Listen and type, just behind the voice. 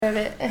In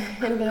a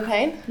bit of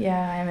pain?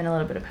 Yeah, I am in a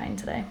little bit of pain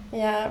today.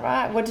 Yeah,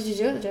 right. What did you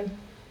do at the gym?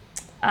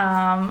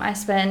 I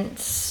spent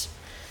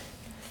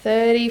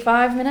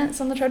 35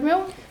 minutes on the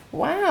treadmill.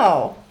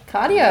 Wow.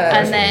 Cardio.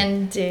 And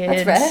then did...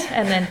 That's rare.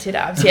 And then did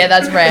abs. Yeah,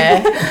 that's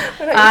rare.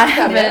 I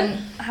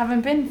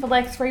haven't been for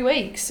like 3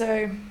 weeks,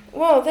 so...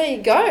 Well, there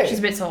you go. She's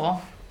a bit sore.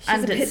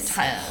 And it's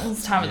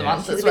time of the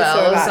month as a bit sore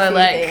well. about So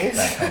like...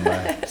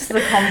 things. Just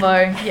the combo.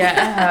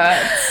 Yeah,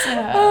 it hurts.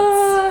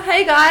 Oh,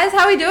 hey guys,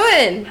 how we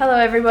doing? Hello,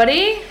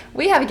 everybody.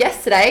 We have a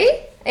guest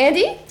today,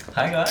 Andy.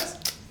 Hi guys.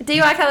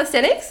 DY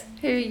Calisthenics,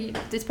 who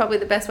is probably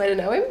the best way to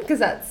know him because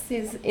that's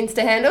his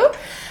Insta handle.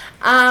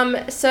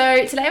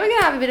 So today we're going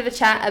to have a bit of a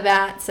chat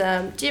about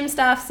some gym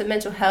stuff, some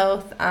mental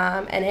health,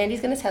 and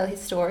Andy's going to tell his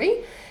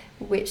story,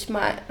 we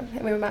might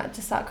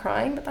just start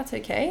crying, but that's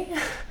okay.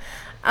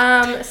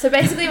 So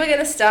basically we're going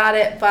to start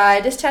it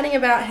by just chatting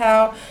about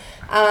how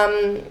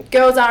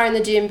girls are in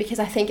the gym, because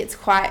I think it's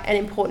quite an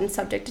important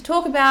subject to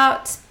talk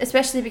about,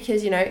 especially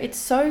because, you know, it's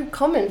so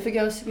common for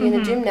girls to be in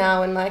the gym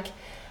now, and like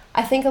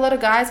I think a lot of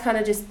guys kind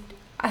of just,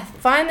 I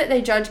find that they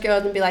judge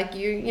girls and be like,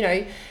 you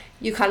know,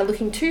 you're kind of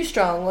looking too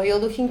strong or you're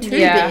looking too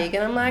big,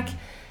 and I'm like,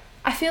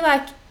 I feel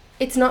like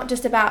it's not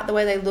just about the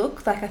way they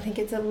look. Like I think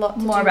it's a lot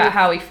to More do about with,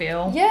 how we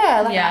feel.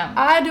 yeah, like Yeah.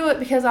 I do it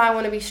because I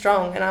want to be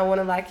strong and I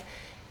want to like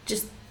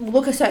just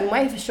look a certain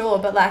way for sure,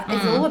 but like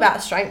it's all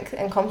about strength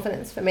and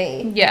confidence for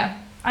me. Yeah.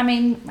 I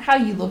mean, how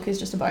you look is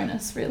just a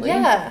bonus, really.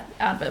 Yeah.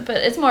 But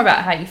it's more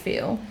about how you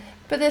feel.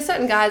 But there's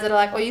certain guys that are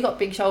like, oh, you got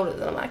big shoulders,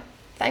 and I'm like,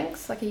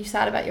 thanks. Like, are you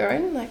sad about your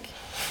own? Like,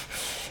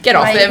 Get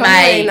off why are it, you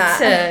complaining mate.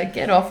 that?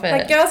 Get off it.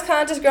 Like, girls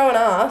can't just grow an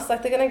ass.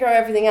 Like, they're gonna grow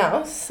everything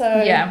else.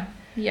 So Yeah.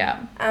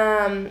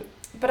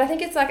 But I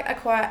think it's like a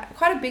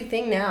quite a big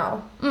thing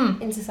now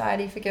in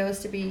society for girls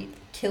to be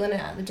killing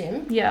it at the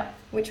gym. Yeah.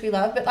 Which we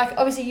love. But like,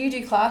 obviously, you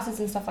do classes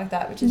and stuff like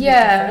that, which is a bit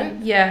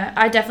different. Yeah.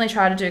 I definitely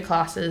try to do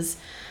classes,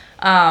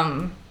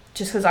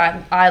 just because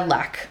I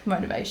lack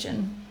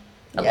motivation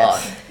a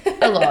lot.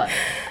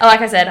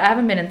 Like I said, I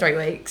haven't been in 3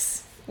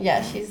 weeks.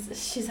 Yeah,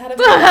 she's had a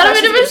bit, I've had a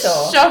bit of a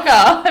shocker.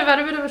 I've had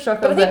a bit of a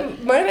shocker. But I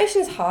think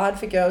motivation is hard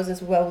for girls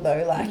as well,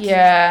 though. Like,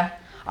 yeah,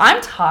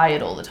 I'm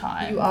tired all the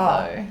time. You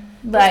are. Though.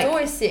 But Like, you're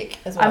always sick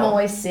as well. I'm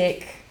always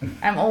sick.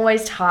 I'm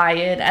always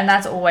tired, and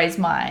that's always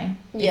my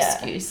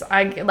excuse.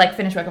 I like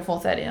finish work at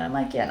 4:30, and I'm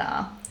like,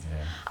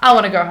 I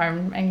want to go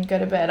home and go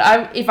to bed.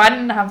 If I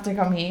didn't have to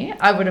come here,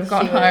 I would have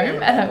gone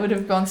home and I would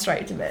have gone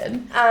straight to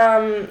bed.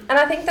 And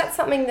I think that's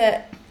something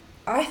that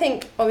I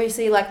think,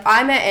 obviously, like,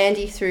 I met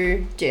Andy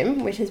through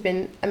gym, which has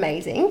been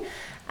amazing.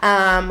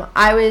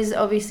 I was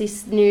obviously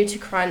new to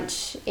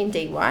Crunch in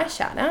DY,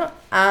 shout out.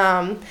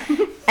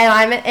 And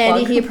I met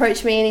Andy, he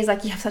approached me and he's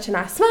like, you have such a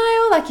nice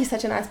smile, like, you're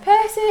such a nice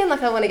person,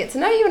 like, I want to get to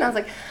know you. And I was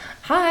like,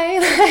 hi.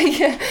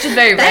 Like, she's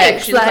very rare.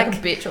 She looks like a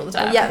bitch all the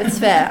time. Yeah, it's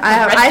fair.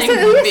 I said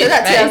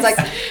that to you. I was like,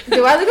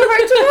 do I look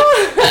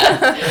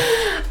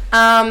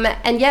approachable?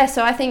 And yeah,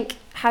 so I think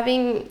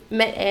having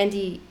met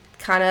Andy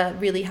kind of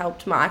really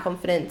helped my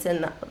confidence,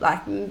 and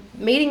like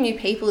meeting new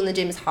people in the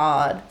gym is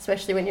hard,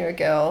 especially when you're a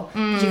girl,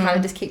 because you kind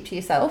of just keep to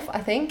yourself, I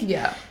think.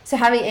 Yeah. So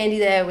having Andy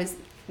there was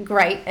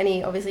great, and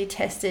he obviously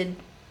tested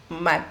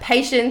my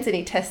patience and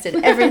he tested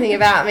everything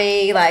about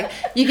me. Like,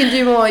 you can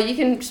do more, you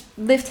can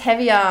lift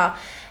heavier.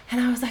 And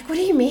I was like, what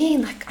do you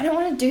mean? Like, I don't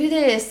want to do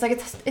this. Like,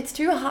 it's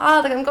too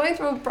hard. Like, I'm going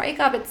through a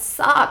breakup. It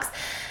sucks.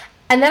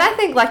 And then I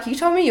think, like, you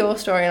told me your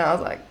story and I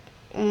was like,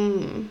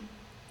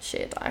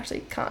 shit, I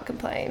actually can't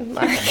complain.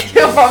 Like,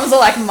 your problems are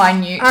like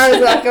minute. I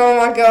was like, oh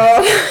my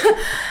God.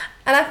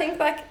 And I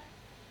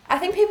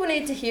think people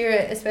need to hear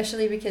it,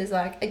 especially because,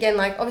 like, again,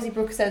 like, obviously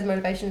Brooke says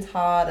motivation is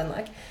hard and,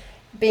 like,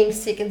 being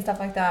sick and stuff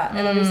like that.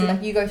 And obviously,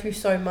 like, you go through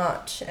so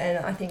much.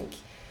 And I think,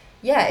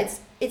 yeah,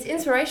 it's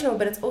inspirational,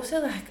 but it's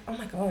also like, oh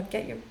my God,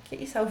 get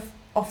yourself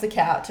off the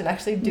couch and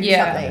actually do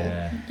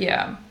something.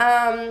 Yeah.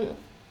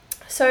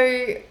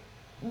 So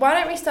why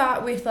don't we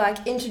start with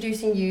like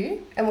introducing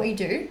you and what you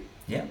do?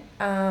 Yeah.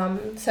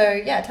 So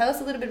yeah, tell us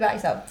a little bit about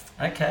yourself.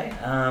 Okay.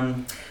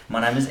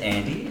 My name is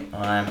Andy.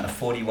 I'm a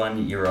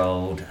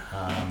 41-year-old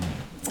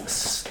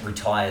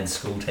retired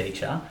school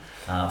teacher,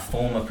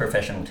 former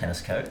professional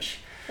tennis coach.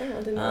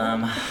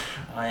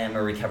 I am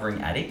a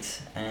recovering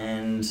addict,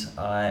 and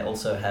I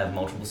also have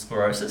multiple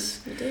sclerosis.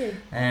 You do.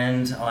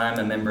 And I am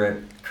a member at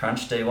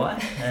Crunch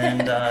DY,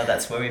 and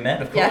that's where we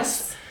met, of course.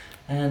 Yes.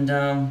 And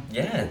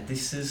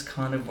this is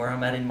kind of where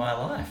I'm at in my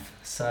life.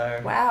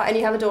 So. Wow, and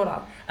you have a daughter.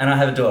 And I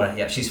have a daughter.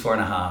 Yeah, she's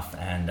 4.5,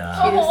 and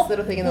cutest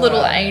little thing in the little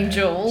world.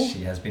 angel.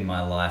 She has been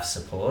my life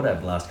support over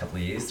the last couple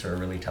of years through a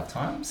really tough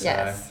time. So.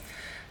 Yes.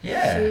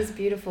 Yeah. She's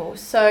beautiful.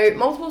 So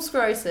multiple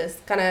sclerosis,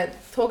 kind of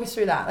talk us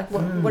through that. Like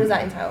what does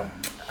that entail?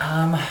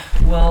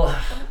 Well,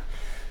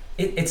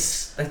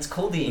 It's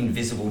called the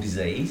invisible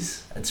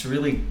disease. It's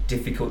really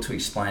difficult to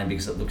explain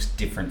because it looks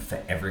different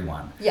for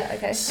everyone. Yeah,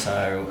 okay.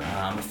 So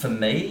for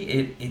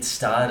me, it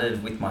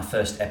started with my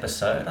first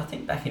episode, I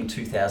think back in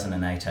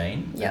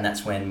 2018. Yep. And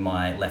that's when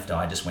my left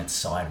eye just went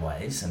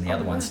sideways and the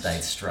other one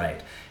stayed straight.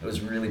 It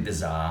was really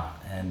bizarre.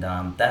 And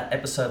that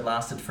episode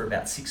lasted for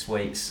about 6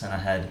 weeks, and I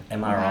had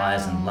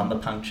MRIs and lumbar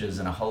punctures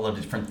and a whole lot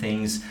of different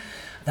things.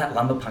 That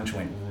lumbar puncture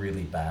went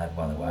really bad,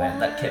 by the way. Wow.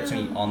 That kept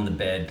me on the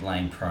bed,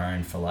 laying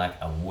prone for like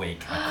a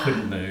week. I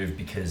couldn't move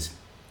because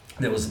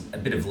there was a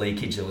bit of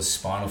leakage. There was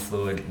spinal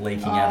fluid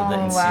leaking out of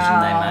the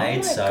incision they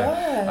made. Oh my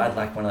God. I had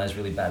like one of those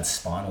really bad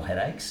spinal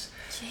headaches.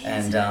 Jesus.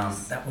 And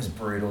that was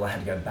brutal. I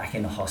had to go back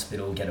in the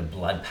hospital, get a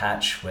blood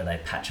patch where they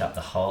patch up the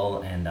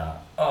hole, and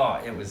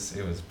it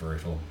was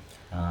brutal.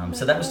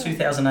 So that was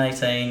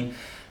 2018.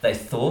 They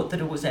thought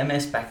that it was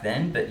MS back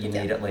then, but you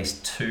need at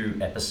least 2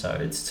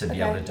 episodes to be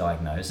able to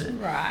diagnose it.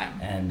 Right.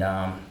 And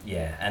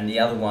and the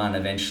other one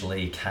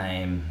eventually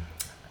came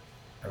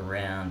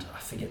around, I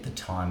forget the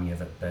timing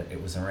of it, but it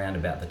was around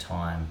about the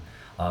time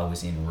I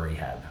was in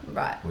rehab.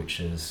 Right. Which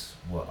is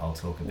what I'll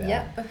talk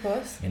about Of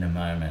course. in a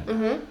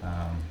moment.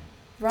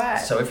 Right.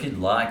 So if you'd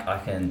like, I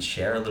can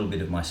share a little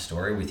bit of my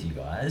story with you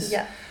guys.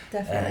 Yeah,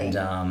 definitely.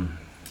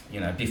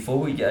 And, before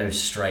we go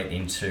straight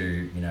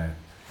into,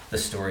 the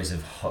stories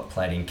of hot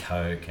plating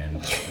Coke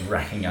and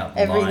racking up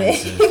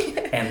lines of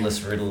endless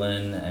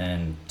Ritalin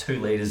and 2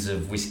 litres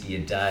of whiskey a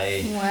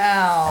day.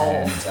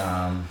 Wow.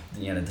 And,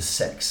 the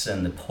sex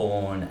and the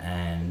porn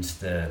and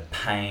the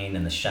pain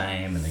and the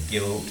shame and the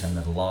guilt and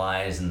the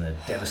lies and the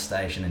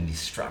devastation and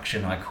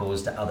destruction I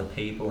caused to other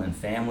people and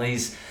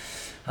families.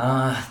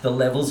 The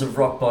levels of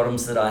rock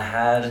bottoms that I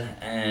had,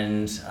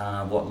 and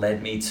what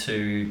led me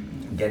to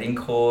getting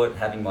caught,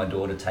 having my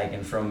daughter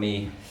taken from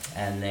me,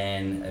 and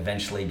then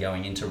eventually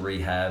going into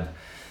rehab,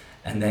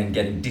 and then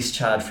getting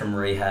discharged from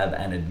rehab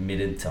and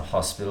admitted to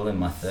hospital in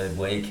my 3rd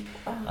week.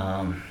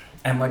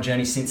 And my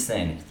journey since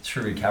then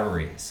through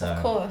recovery. So,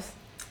 of course.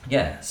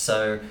 Yeah,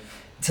 so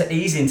to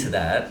ease into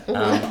that,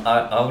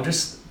 I'll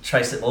just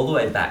trace it all the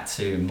way back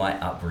to my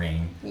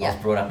upbringing. I was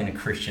brought up in a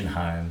Christian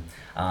home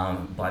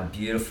by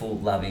beautiful,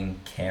 loving,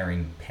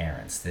 caring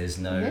parents. There's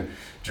no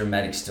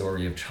dramatic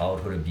story of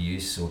childhood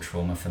abuse or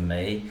trauma for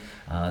me.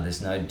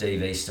 There's no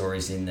DV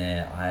stories in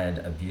there. I had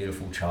a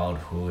beautiful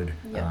childhood.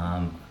 Yep.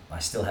 I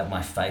still have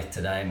my faith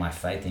today, my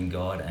faith in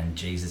God, and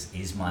Jesus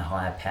is my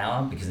higher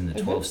power, because in the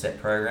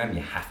 12-step program,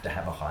 you have to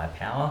have a higher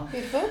power.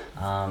 Beautiful.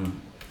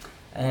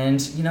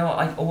 And,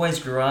 I always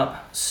grew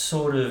up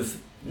sort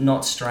of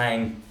not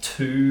straying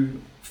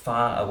too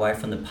far away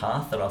from the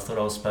path that I thought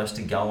I was supposed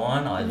to go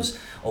on. I was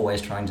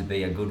always trying to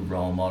be a good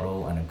role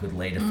model and a good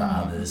leader for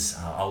others.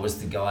 I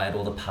was the guy at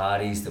all the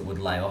parties that would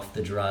lay off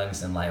the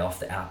drugs and lay off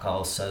the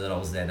alcohol so that I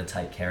was there to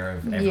take care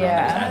of everyone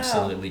that was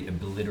absolutely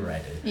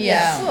obliterated.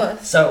 Yeah, of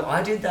course. So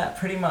I did that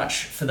pretty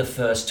much for the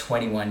first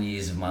 21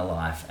 years of my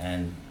life,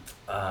 and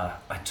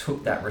I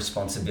took that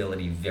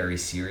responsibility very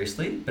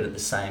seriously, but at the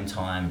same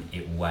time,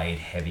 it weighed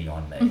heavy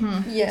on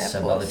me. Yeah,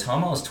 so by the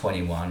time I was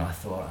 21, I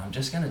thought, I'm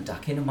just going to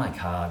duck into my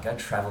car, go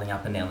travelling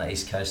up and down the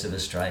east coast of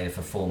Australia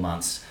for 4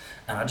 months,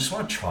 and I just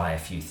want to try a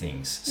few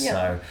things. Yeah.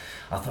 So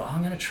I thought,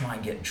 I'm going to try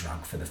and get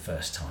drunk for the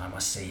first time. I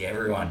see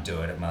everyone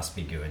do it. It must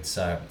be good.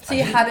 So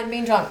you hadn't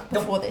been drunk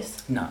before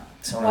this? No.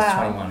 So when I was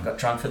 21, got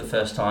drunk for the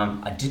first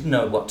time. I didn't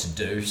know what to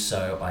do,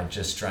 so I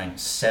just drank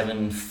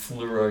 7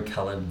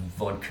 fluoro-coloured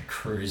vodka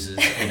cruises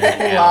in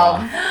an hour.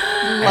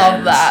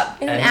 Love that.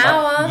 In an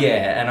hour?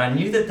 And I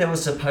knew that there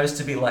was supposed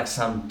to be like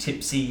some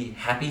tipsy,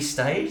 happy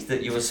stage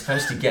that you were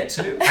supposed to get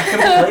to.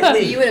 I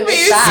completely You would have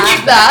missed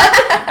Skip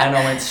that. that. and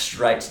I went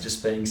straight to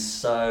just being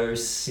so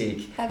sick.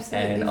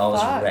 Absolutely And I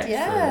was fucked, wrecked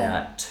yeah. for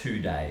about 2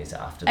 days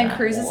after that. And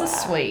cruises are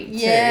sweet too.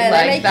 Yeah,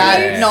 they make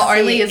that. you Not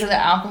only sick. is it the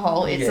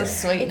alcohol, it's Yeah. the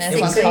sweetness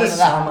It's on It sick. top was of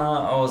the that. summer,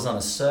 I was on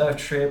a surf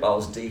trip, I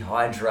was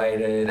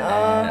dehydrated, and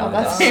I was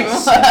that's even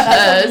That's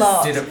worse. a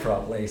lot. did it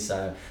properly.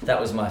 So that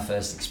was my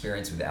first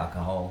experience with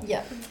alcohol.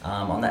 Yeah.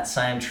 On that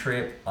same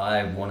trip,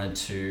 I wanted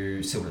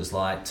to see what it was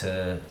like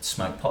to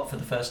smoke pot for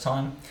the first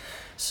time.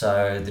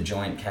 So the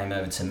joint came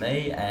over to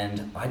me,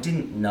 and I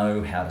didn't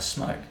know how to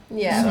smoke.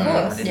 Yeah, So of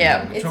I course. didn't Yeah.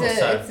 know the It's controls.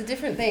 So a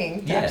different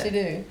thing to Yeah. actually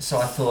do. So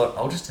I thought,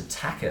 I'll just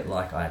attack it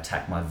like I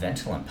attack my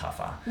Ventolin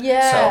puffer.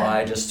 Yeah. So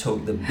I just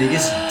took the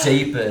biggest,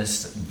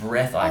 deepest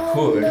breath I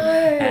could, no.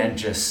 and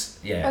just,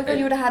 Oh my god,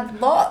 you would have had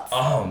lots.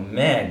 Oh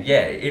man, yeah,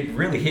 it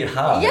really hit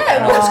hard. Yeah,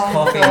 and I was oh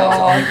coughing, I was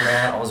on the God.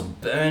 ground, I was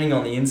burning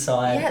on the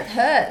inside. Yeah, it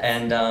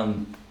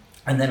hurts.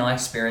 And then I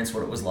experienced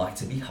what it was like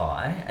to be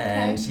high,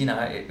 and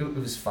Okay. it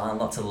was fun,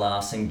 lots of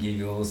laughs and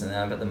giggles, and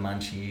then I got the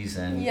munchies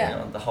and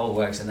Yeah. the whole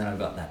works, and then I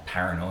got that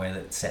paranoia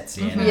that sets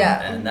in,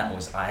 Yeah. and that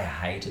was, I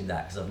hated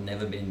that because I've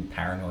never been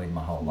paranoid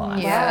my whole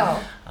life. Yeah.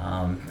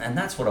 Wow. And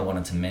that's what I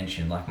wanted to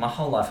mention. Like my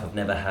whole life, I've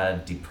never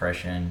had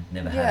depression,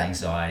 never had Yeah.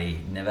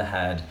 anxiety, never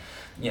had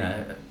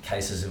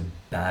cases of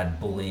bad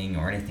bullying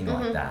or anything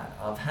like that.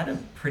 I've had a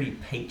pretty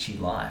peachy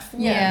life.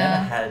 Yeah.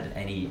 I've never had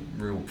any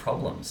real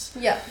problems.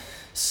 Yeah.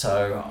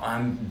 So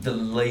I'm the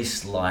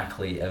least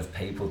likely of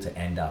people to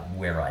end up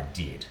where I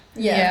did.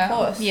 Yeah, of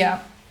course.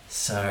 Yeah.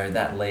 So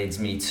that leads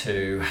me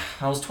to,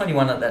 I was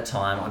 21 at that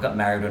time. I got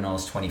married when I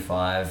was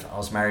 25. I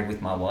was married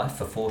with my wife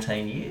for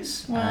 14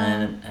 years. Wow.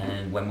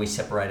 And when we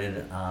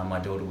separated, my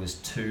daughter was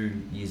 2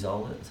 years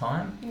old at the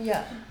time.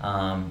 Yeah.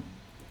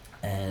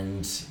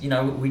 And,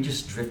 we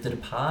just drifted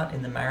apart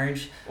in the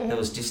marriage. Mm-hmm. There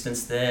was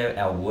distance there.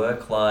 Our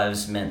work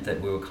lives meant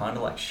that we were kind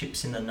of like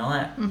ships in the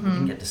night. Mm-hmm. We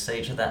didn't get to see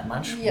each other that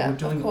much. Yeah, we were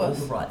doing of all course.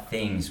 the right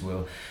things. We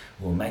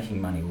were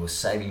making money. We were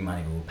saving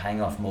money. We were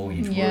paying off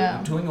mortgage. Yeah. We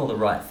were doing all the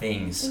right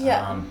things.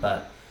 Yeah.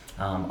 But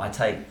I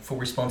take full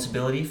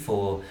responsibility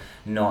for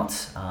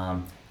not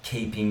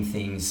keeping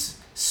things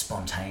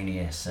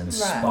spontaneous and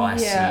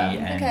spicy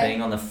and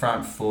being on the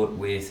front foot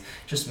with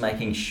just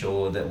making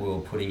sure that we were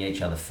putting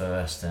each other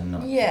first and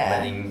not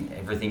letting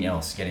everything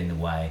else get in the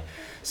way.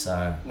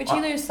 So which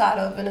you lose sight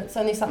of, and it's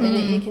only something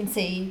that you can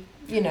see,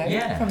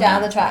 from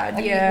down the track.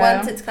 Like Yeah.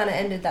 once it's kind of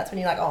ended, that's when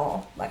you're like,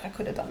 oh, like I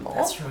could have done more.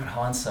 That's right.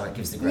 Hindsight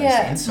gives the greatest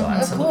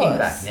insight. of So looking course.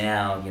 back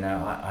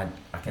now,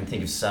 I can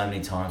think of so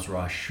many times where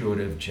I should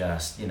have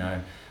just,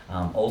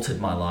 altered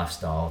my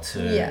lifestyle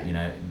to,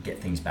 get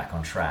things back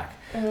on track.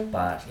 Mm-hmm.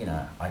 But,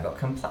 I got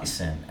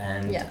complacent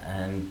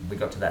and we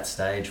got to that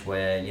stage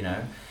where,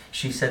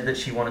 she said that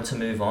she wanted to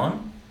move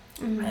on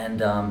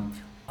and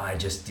I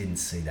just didn't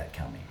see that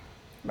coming.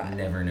 Right.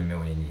 Never in a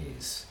million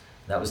years.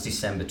 That was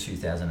December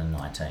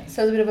 2019.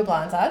 So it was a bit of a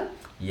blindside.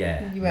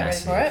 Yeah. You weren't ready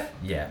massive. for it?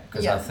 Yeah,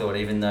 because I thought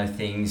even though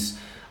things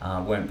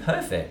weren't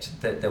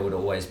perfect, that there would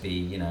always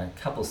be,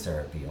 couples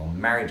therapy or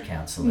marriage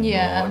counselling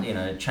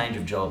or, change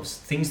of jobs,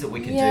 things that we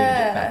could do to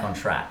get back on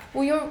track.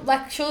 Well, you're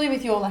like, surely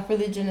with your like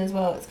religion as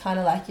well, it's kind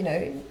of like,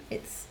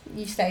 it's,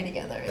 you stay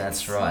together.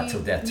 That's right,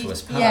 till death do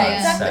us part. Yeah,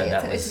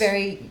 exactly. So It's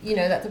very,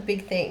 that's a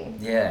big thing.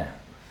 Yeah.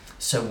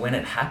 So when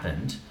it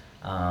happened,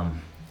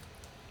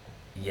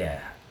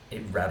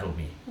 it rattled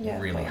me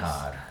really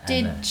hard.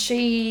 Did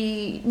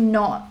she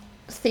not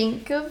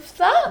think of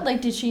that?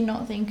 Like, did she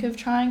not think of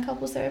trying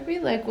couples therapy?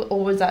 Like,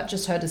 or was that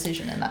just her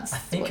decision and that's I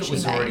think what it she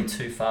was made? already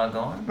too far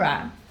gone.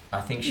 Right. I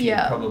think she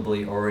had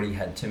probably already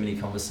had too many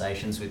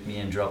conversations with me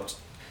and dropped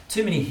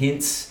too many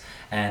hints,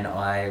 and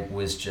I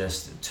was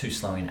just too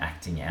slow in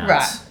acting out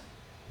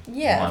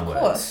Yeah, my of words.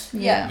 course.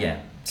 Yeah. Yeah.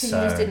 Because you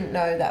just didn't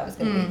know that was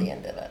going to be the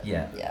end of it.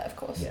 Yeah. Yeah, of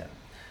course. Yeah.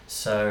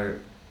 So,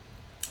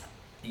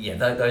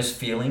 those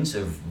feelings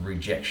of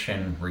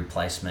rejection,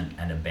 replacement,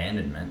 and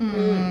abandonment,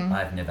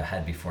 I've never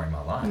had before in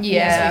my life.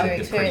 Yeah. So you're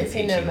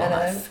experiencing them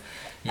at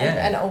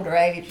an older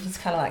age, which is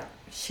kind of like,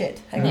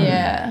 shit, hang on.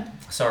 Yeah.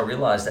 So I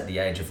realised at the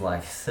age of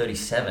like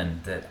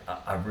 37 that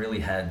I really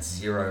had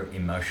zero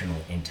emotional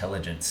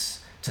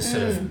intelligence to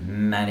sort of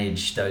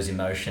manage those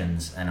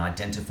emotions and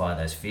identify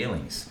those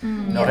feelings.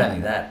 Not only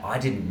that, I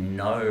didn't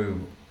know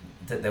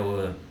that there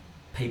were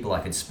people I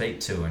could speak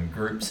to and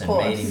groups and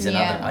meetings and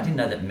other. I didn't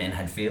know that men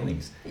had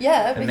feelings.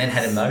 Yeah. And men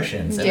had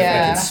emotions and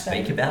we could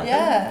speak about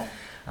them.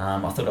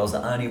 I thought I was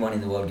the only one in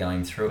the world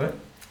going through it.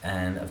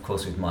 And of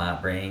course, with my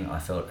upbringing, I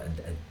felt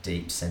a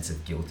deep sense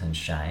of guilt and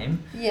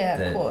shame. Yeah,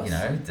 that, of course.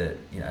 that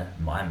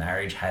my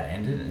marriage had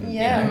ended, and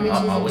which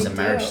I is was a a big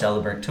marriage deal.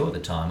 celebrant too at the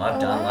time. I've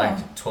done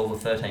like 12 or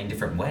 13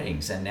 different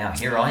weddings, and now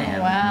here I am.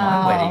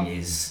 Wow. My wedding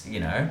is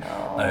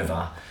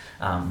over.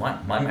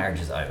 My marriage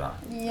is over.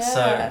 Yeah,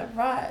 So,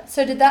 right.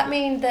 So did that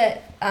mean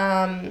that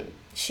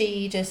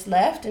she just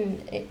left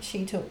and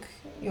she took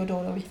your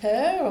daughter with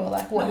her, or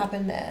like what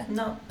happened there?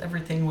 no,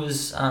 everything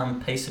was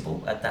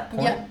peaceable at that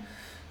point. Yeah.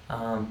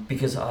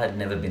 Because I had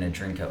never been a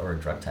drinker or a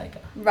drug taker.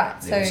 Right.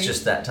 It So was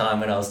just that time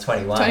when I was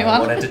 21. 21. I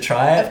wanted to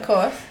try it. of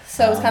course.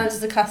 So it was kind of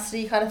just a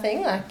custody kind of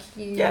thing, like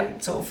you. Yeah,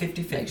 it's all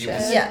 50-50. It Sure.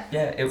 was, Yeah.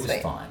 it was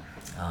Sweet. fine.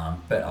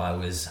 But I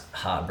was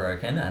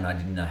heartbroken and I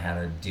didn't know how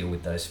to deal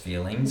with those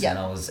feelings. Yeah. And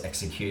I was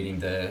executing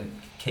the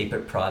keep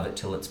it private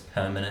till it's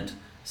permanent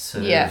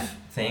sort Yeah. of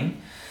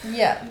thing.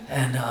 Yeah.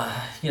 And,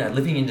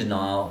 living in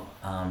denial,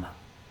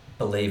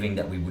 believing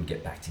that we would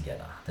get back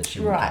together, that she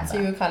would Right. come So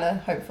back. you were kind of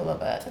hopeful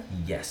of it.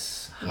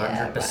 Yes, Yeah,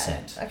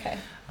 100%. right. Okay.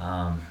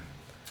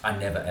 I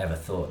never ever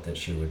thought that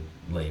she would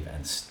leave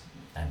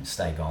and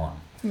stay gone.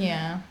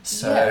 Yeah.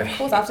 So yeah, of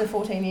course, after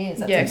 14 years,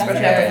 that's, Yeah, that's a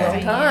especially very after long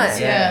 14 time. years.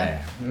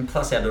 Yeah. And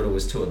plus our daughter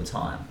was 2 at the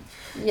time.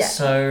 Yeah.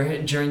 So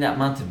during that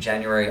month of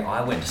January,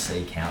 I went to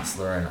see a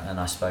counsellor and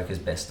I spoke as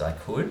best I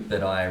could,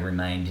 but I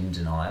remained in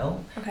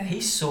denial. Okay. He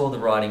saw the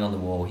writing on the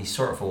wall. He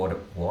saw it for what it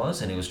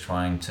was, and he was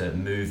trying to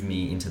move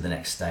me into the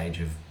next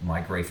stage of my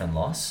grief and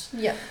loss,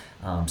 Yeah.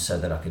 so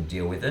that I could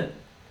deal with it.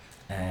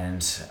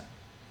 And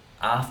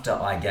after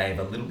I gave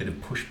a little bit of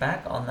pushback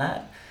on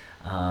that,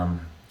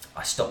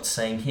 I stopped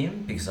seeing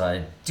him because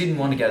I didn't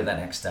want to go to that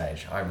next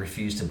stage. I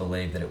refused to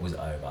believe that it was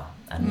over,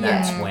 and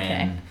that's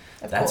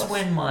Of that's course.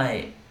 when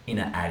my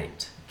inner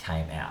addict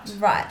came out.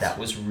 Right. That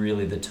was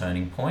really the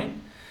turning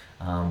point,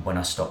 when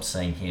I stopped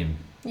seeing him.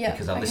 Yeah,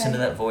 Because I listened to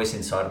that voice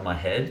inside of my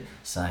head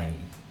saying,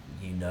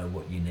 you know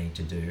what you need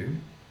to do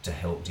to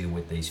help deal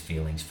with these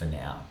feelings for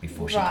now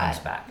before she Right. comes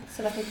back.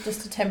 So like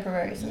just a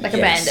temporary. Like a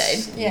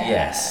Band-Aid. Yeah.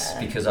 Yes,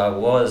 because I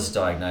was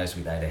diagnosed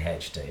with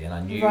ADHD and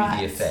I knew Right.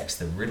 the effects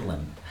that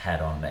Ritalin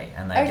had on me,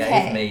 and they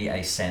Okay. gave me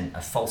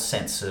a false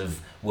sense of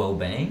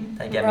well-being.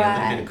 They gave me a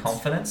little bit of Right.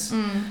 confidence,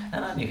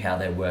 and I knew how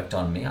they worked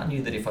on me. I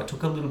knew that if I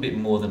took a little bit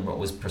more than what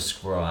was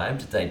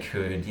prescribed, they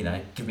could,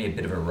 give me a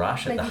bit of a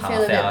rush Make at the you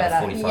feel a bit half-hour,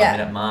 better.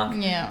 45-minute mark,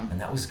 Yeah.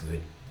 and that was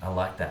good. I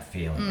liked that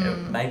feeling. It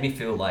made me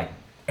feel like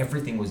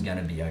everything was going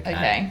to be okay.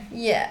 Okay.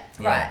 Yeah.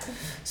 Right.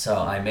 So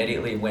I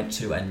immediately went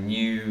to a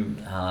new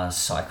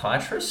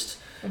psychiatrist,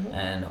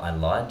 and I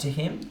lied to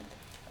him,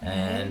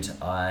 and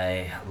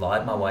I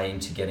lied my way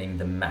into getting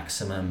the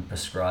maximum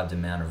prescribed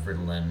amount of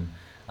Ritalin,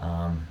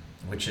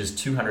 which is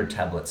 200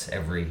 tablets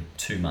every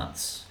 2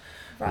 months,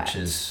 Right.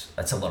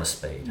 that's a lot of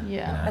speed.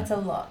 Yeah. That's a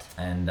lot.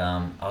 And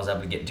I was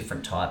able to get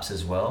different types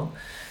as well.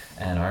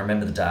 And I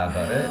remember the day I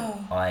got it,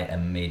 I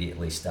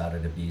immediately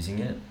started abusing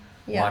it.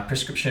 Yeah. My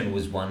prescription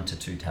was 1 to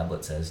 2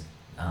 tablets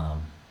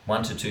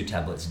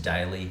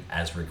daily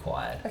as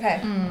required.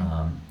 Okay.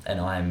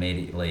 And I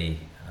immediately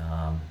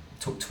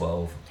took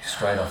 12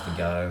 straight off the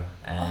go,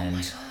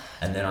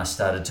 and then I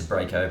started to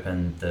break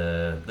open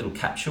the little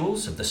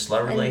capsules of the slow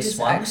And release just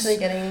ones. actually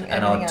getting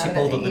And everything I'd out tip of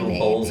all it the that you little need.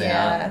 balls out,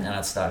 Yeah. and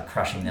I'd start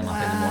crushing them up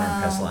in the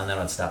morning pestle, and then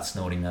I'd start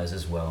snorting those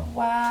as well.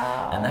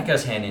 Wow. And that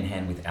goes hand in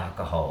hand with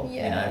alcohol,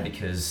 Yeah.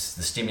 because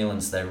the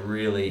stimulants, they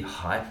really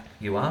hype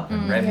you up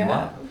and rev you Yeah.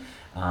 up.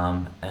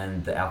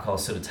 And the alcohol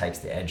sort of takes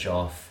the edge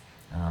off,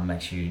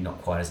 makes you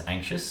not quite as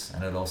anxious,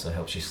 and it also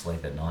helps you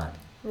sleep at night.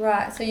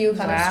 Right. So you were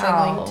kind of Wow.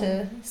 struggling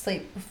to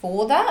sleep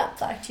before that.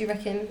 Like, do you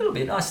reckon? A little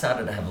bit. I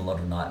started to have a lot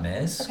of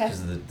nightmares Okay.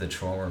 because of the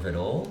trauma of it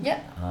all. Yeah.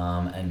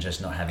 And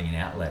just not having an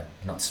outlet,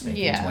 not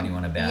speaking Yeah. to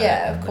anyone about Yeah,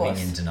 it, and of living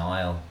course. in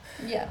denial.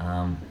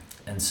 Yeah.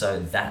 And so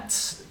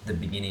that's the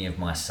beginning of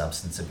my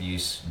substance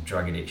abuse,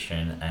 drug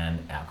addiction, and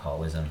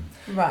alcoholism.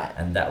 Right.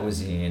 And that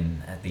was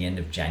at the end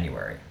of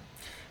January,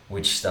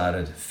 which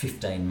started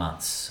 15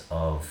 months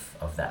of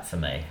that for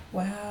me.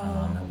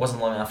 Wow. It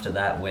wasn't long after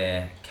that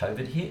where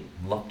COVID hit,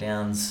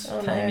 lockdowns Oh,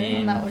 came no. in,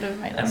 And that would have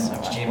made and it so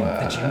much the gym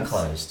worse.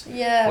 closed.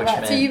 Yeah. which Right.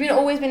 So meant- you've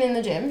always been in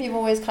the gym. You've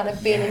always kind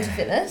of been into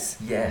fitness.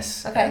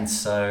 Yes. Okay. And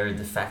so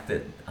the fact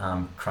that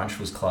Crunch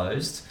was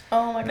closed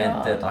Oh my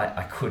meant god. that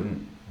I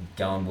couldn't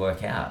go and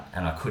work out,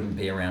 and I couldn't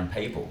be around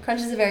people.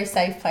 Crunch is a very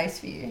safe place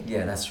for you.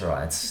 Yeah, that's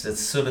right. It's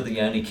sort of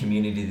the only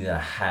community that I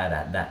had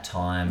at that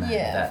time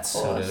Yeah, that of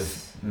sort course.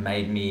 of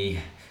made me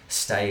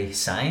stay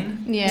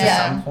sane Yeah.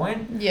 to some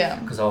point, Yeah.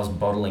 because I was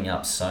bottling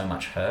up so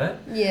much hurt.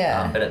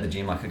 Yeah. But at the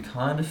gym, I could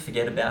kind of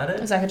forget about It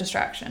it. was like a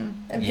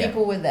distraction. And Yeah.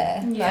 people were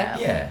there. Yeah.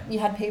 Like, Yeah, you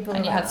had people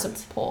And you around. had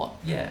support.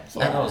 yeah.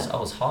 Yeah. And I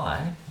was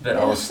high, but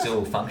I was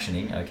still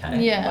functioning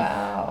okay. Yeah.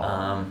 Wow.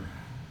 Um,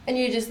 And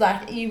you just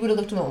like, you would have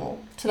looked normal.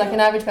 To like an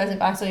average person,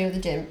 if I saw you at the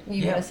gym,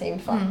 you Yeah. would have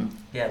seemed fine.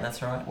 yeah,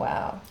 that's right.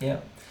 Wow. Yeah.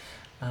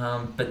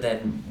 But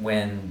then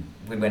when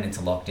we went into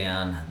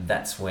lockdown,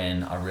 that's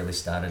when I really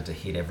started to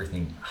hit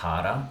everything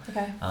harder.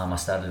 Okay. I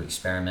started to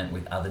experiment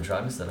with other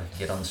drugs that I could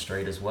get on the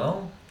street as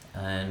well,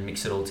 and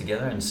mix it all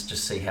together and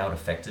just see how it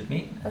affected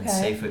me, and Okay.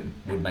 see if it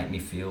would make me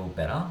feel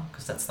better,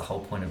 because that's the whole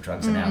point of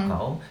drugs and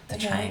alcohol, to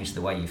Okay. change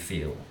the way you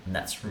feel, and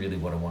that's really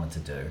what I wanted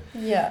to do.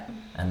 Yeah.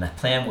 And the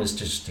plan was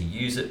just to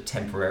use it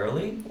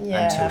temporarily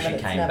Yeah. until but she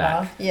it's came never-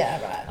 back. Yeah.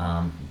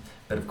 Right.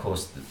 But of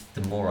course,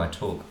 the more I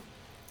took,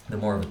 the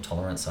more of a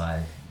tolerance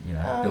I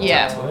Oh, built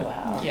Yeah. up to it.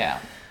 Wow. Yeah.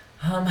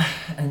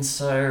 And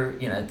so,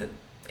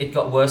 it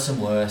got worse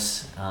and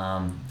worse.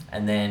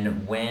 And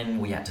then when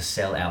we had to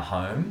sell our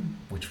home,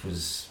 which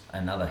was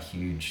another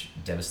huge,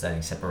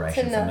 devastating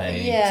separation for another-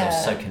 me, because I was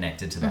yeah. so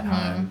connected to that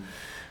home,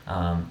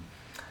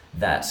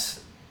 that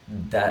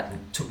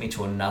took me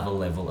to another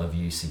level of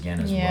use again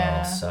as Yeah.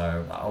 well.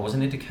 So I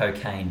wasn't into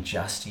cocaine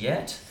just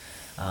yet.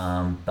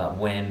 But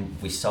when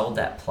we sold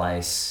that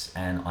place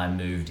and I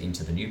moved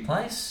into the new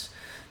place,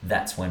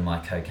 that's when my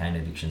cocaine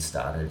addiction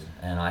started,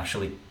 and I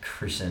actually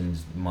christened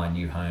my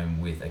new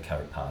home with a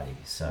coke party.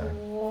 So,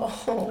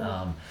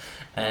 Whoa.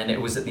 and it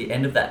was at the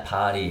end of that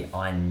party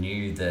I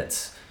knew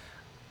that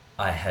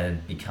I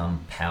had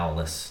become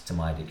powerless to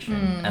my addiction,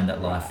 and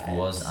that life Right.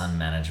 was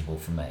unmanageable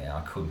for me.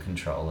 I couldn't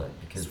control it,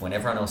 because when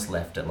everyone else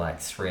left at like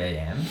 3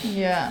 a.m.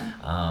 Yeah.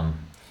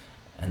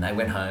 And they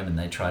went home and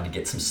they tried to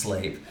get some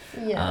sleep,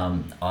 Yeah.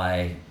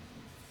 I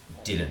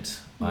didn't.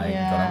 I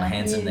Yeah. got on my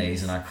hands and Yes.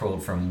 knees and I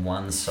crawled from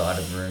one side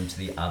of the room to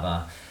the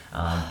other,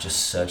 just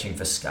searching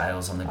for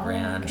scales on the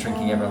ground,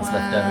 drinking everyone's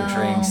leftover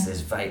drinks.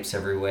 There's vapes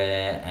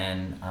everywhere,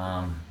 and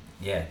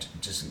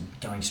just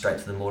going straight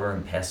to the mortar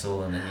and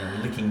pestle, and then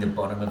licking the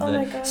bottom of Oh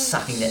my the, gosh.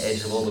 sucking the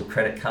edge of all the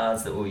credit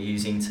cards that we were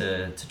using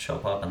to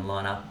chop up and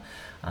line up,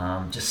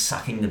 just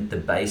sucking the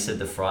base of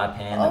the fry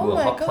pan that Oh we were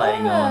my hot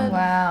plating God. on.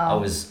 Wow. I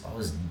was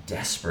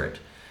desperate,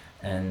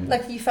 and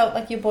Like you felt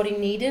like your body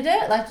needed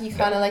it. Like you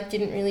kind of like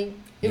didn't really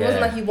It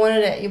wasn't like you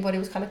wanted it, your body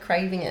was kind of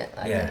craving it.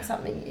 Like Yeah. it's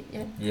something,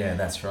 yeah. Yeah,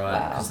 that's right.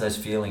 Wow. Because those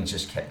feelings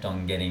just kept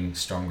on getting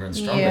stronger and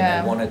stronger.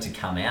 Yeah. They wanted to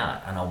come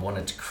out, and I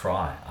wanted to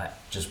cry. I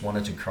just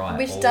wanted to cry.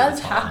 Which all does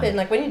the time. happen.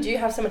 Like when you do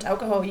have so much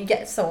alcohol, you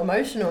get so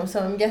emotional.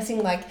 So I'm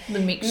guessing like The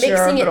mixture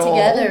mixing of it all.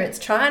 together, it's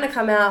trying to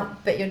come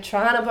out, but you're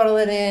trying to bottle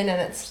it in, and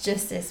it's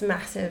just this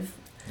massive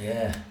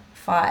Yeah,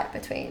 fight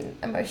between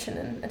emotion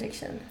and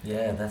addiction.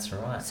 yeah, that's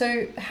right.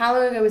 So how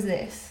long ago was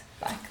this?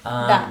 Like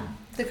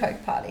the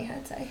Coke party,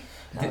 I'd say.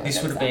 How long This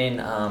ago would was have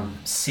that? been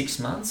 6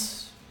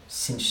 months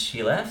since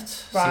she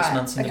left. Right, 6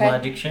 months into okay. my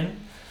addiction.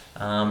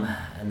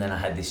 And then I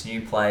had this new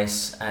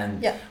place,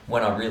 and Yeah.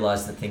 when I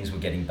realised that things were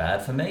getting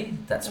bad for me,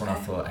 that's when I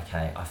Okay. thought,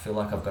 okay, I feel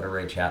like I've got to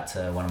reach out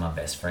to one of my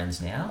best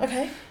friends now.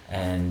 Okay.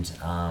 And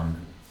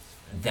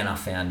then I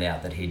found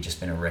out that he'd just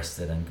been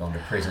arrested and gone to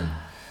prison.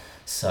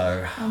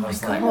 So I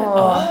was like,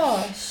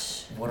 oh,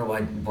 Gosh. what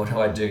do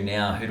I do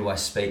now? Who do I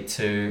speak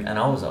to? And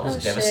I was Oh,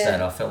 devastated.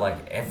 shit. I felt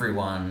like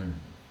everyone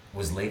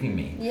was leaving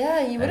me.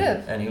 Yeah, you would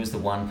have. And he was the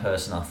one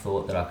person I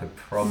thought that I could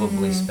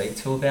probably Mm. speak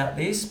to about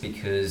this,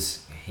 because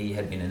he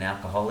had been an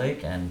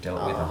alcoholic and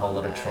dealt with a whole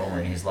lot of trauma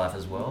in his life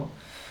as well.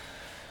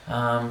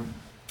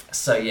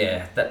 So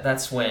yeah,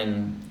 that's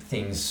when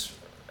things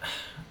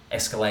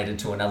escalated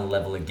to another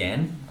level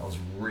again. I was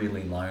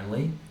really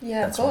lonely.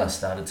 Yeah, That's of when I course.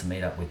 started to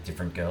meet up with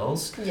different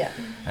girls, Yeah.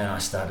 and I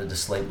started to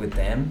sleep with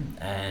them.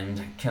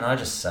 And can I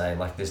just say,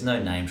 like, there's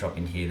no name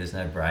dropping here, there's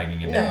no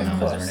bragging about No, of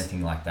numbers or course.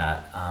 anything like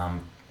that.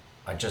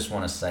 I just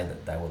want to say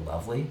that they were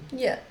lovely,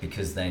 Yeah.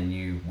 because they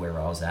knew where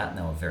I was at, and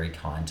they were very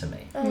kind to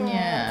me. Oh,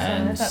 Yeah,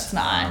 And, that's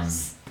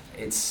nice.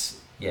 It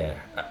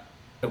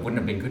wouldn't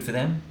have been good for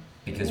them,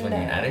 because when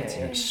you're an No. addict,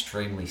 you're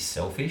extremely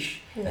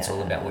selfish. It's all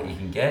Yeah. about what you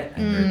can get,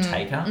 and you're a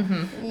taker.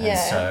 Yeah. And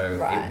so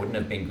right. it wouldn't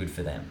have been good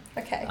for them.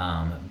 Okay.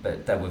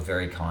 But they were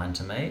very kind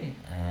to me,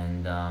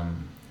 and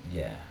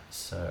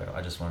so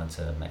I just wanted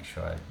to make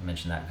sure I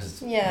mentioned that, because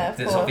Yeah, of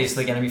there's course.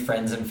 obviously going to be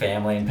friends and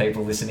family and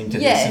people listening to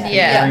Yeah, this, and people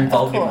yeah, that are of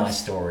involved in my course.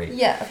 story.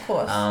 Yeah, of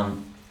course.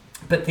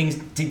 But things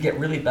did get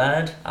really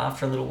bad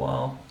after a little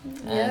while,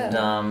 and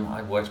Yeah.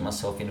 I worked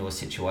myself into a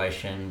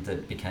situation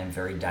that became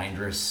very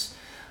dangerous,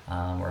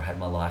 where I had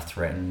my life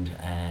threatened,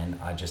 and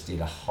I just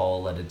did a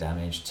whole lot of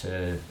damage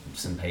to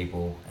some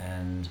people,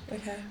 and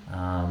Okay.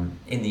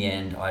 in the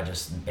end I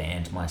just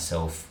banned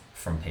myself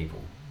from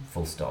people,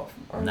 full stop.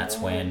 Oh, And that's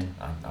God. when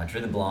I drew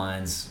the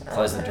blinds,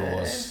 closed the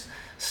doors,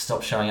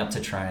 stopped showing up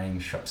to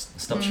training,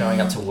 stopped showing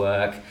up to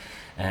work.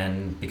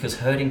 And because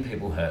hurting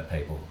people hurt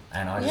people,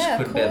 and I just Yeah, of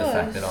couldn't bear the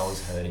fact course. that I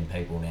was hurting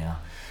people now,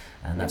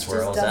 and that's Which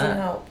where I just was doesn't at.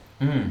 help.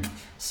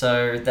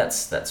 So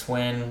that's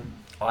when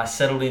I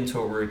settled into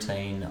a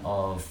routine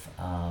of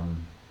I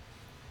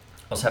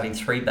was having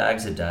 3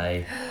 bags a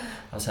day,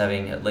 I was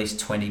having at least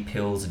 20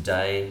 pills a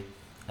day,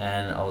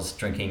 and I was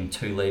drinking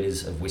 2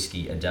 litres of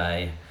whiskey a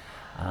day,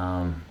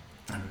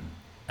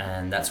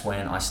 and that's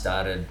when I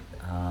started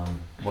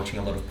watching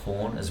a lot of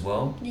porn as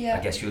well. Yeah. I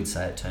guess you would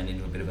say it turned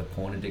into a bit of a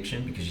porn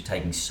addiction, because you're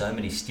taking so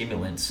many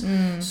stimulants,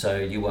 so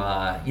you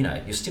are,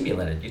 you're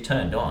stimulated, you're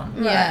turned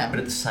on. Yeah. But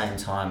at the same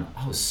time,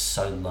 I was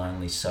so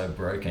lonely, so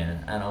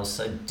broken, and I was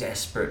so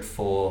desperate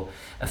for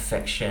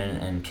affection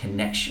and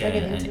connection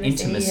Like an and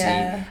intimacy, intimacy.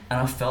 yeah. And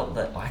I felt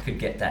that I could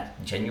get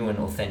that genuine,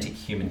 authentic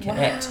human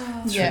connect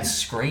Wow. through Yeah. the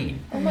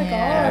screen, Oh my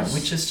Yeah. gosh.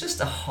 which is just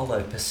a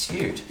hollow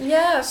pursuit.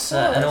 Yeah, of So,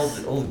 and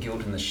course. all the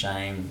guilt and the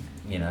shame,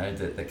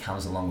 that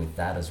comes along with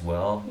that as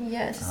well.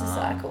 Yeah, it's just a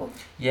cycle.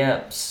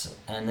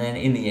 And then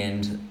in the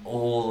end,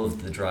 all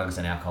of the drugs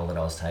and alcohol that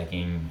I was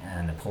taking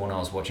and the porn I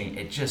was watching,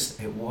 it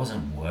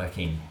wasn't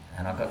working.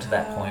 And I got to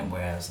that point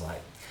where I was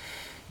like,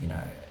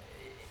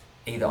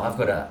 either I've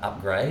got to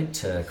upgrade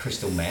to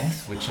crystal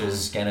meth, which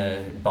is going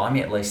to buy me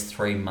at least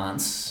 3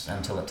 months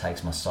until it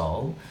takes my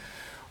soul,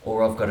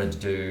 or I've got to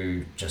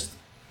do just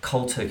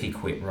cold turkey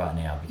quit right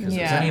now, because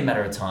it was Yeah. only a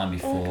matter of time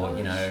before,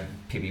 gosh.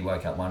 Pibby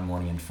woke up one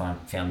morning and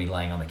found me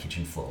laying on the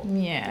kitchen floor.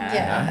 Yeah.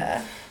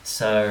 Yeah.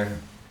 So,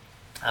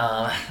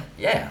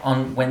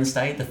 on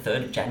Wednesday, the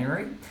 3rd of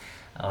January,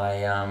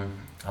 I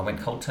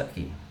went cold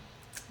turkey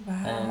Wow.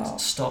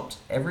 and stopped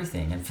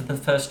everything. And for the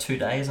first 2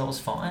 days, I was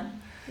fine.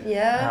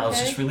 Yeah. I was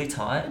okay. just really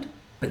tired.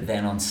 But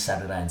then on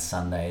Saturday and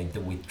Sunday, the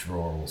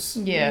withdrawals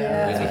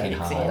Yeah. really hit of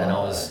hard. And I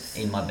was course.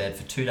 in my bed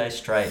for 2 days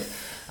straight,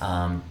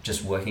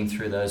 just working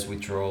through those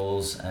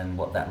withdrawals. And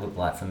what that looked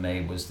like for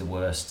me was the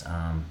worst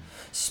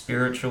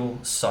spiritual,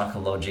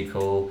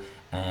 psychological,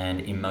 and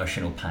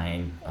emotional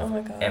pain Oh my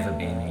I've ever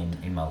been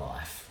God. in my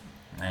life.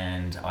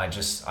 And I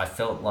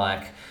felt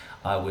like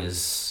I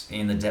was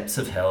in the depths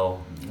of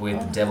hell, with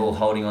the devil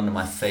holding onto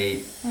my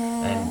feet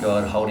and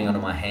God holding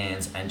onto my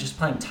hands, and just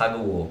playing tug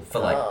of war for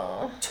like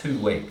 2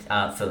 weeks,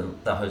 for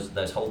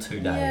those whole 2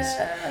 days.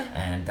 Yeah.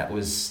 And that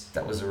was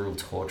a real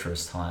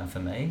torturous time for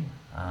me.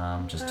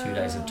 Just 2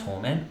 days of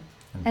torment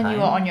and pain. And you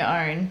were on your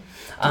own.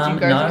 Did you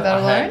go no, through that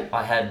alone?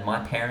 I had my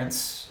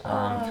parents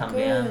come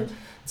good. down,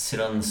 sit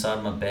on the side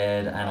of my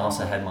bed, and I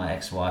also had my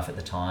ex-wife at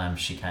the time.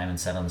 She came and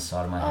sat on the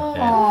side of my bed.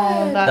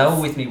 Oh, They that's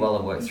were with me while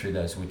I worked through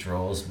those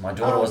withdrawals. My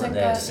daughter Oh, wasn't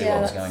thank there God. to see Yeah,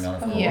 what was that's going on,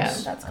 of fine. course.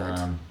 Yeah. That's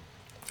good.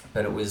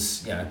 But it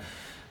was,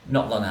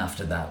 not long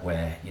after that,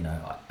 where, you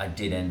know, I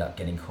did end up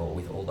getting caught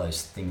with all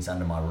those things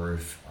under my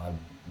roof. I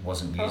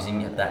wasn't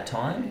using at that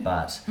time,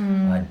 but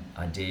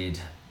I did,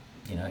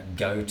 you know,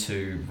 go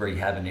to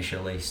rehab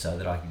initially so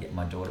that I could get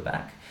my daughter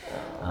back.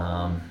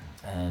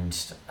 And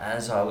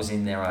as I was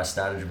in there, I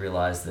started to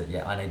realise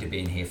that, I need to be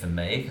in here for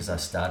me, because I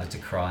started to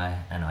cry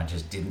and I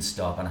just didn't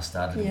stop, and I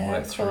started to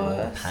work through all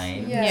the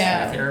pain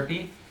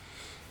therapy.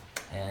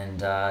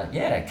 And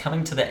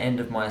coming to the end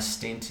of my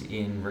stint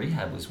in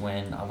rehab was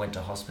when I went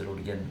to hospital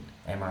to get an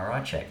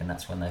MRI check, and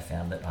that's when they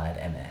found that I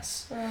had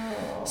MS.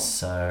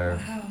 So,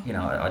 you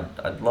know,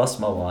 I'd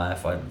lost my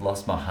wife, I'd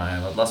lost my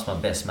home, I'd lost my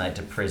best mate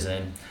to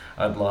prison,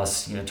 I'd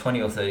lost, you know,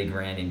 20 or 30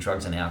 grand in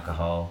drugs and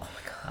alcohol.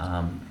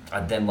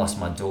 I'd then lost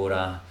my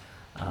daughter,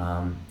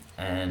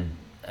 and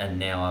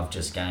now I've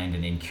just gained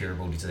an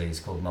incurable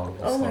disease called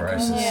multiple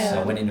sclerosis.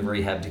 So I went into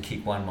rehab to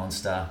kick one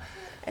monster,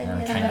 and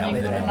I came out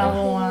with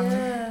another one.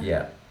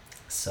 Yeah.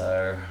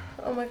 So.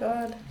 Oh my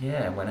God.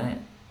 Yeah, when I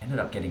ended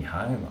up getting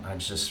home, I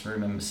just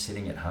remember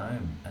sitting at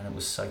home, and it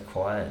was so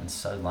quiet and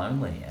so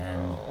lonely,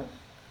 and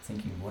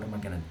thinking, what am I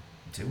going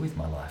to do with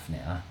my life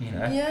now? You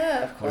know?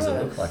 Yeah, of course. What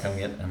does it look like?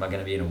 Am I going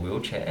to be in a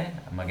wheelchair?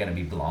 Am I going to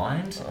be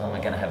blind? Am I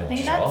going to have a job? I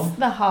think that's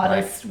the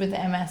hardest with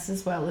MS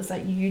as well, is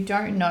that you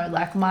don't know.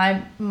 Like,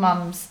 my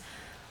mum's,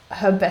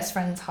 her best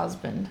friend's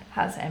husband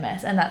has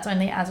MS, and that's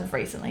only as of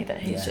recently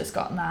that he's just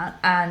gotten that.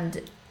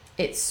 And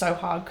it's so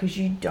hard because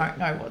you don't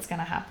know what's going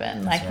to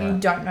happen. Like, you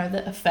don't know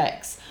the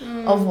effects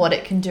of what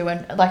it can do.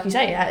 And like you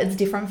say, it's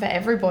different for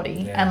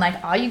everybody. And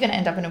like, are you going to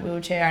end up in a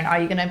wheelchair, and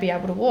are you going to be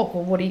able to walk,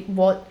 or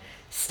what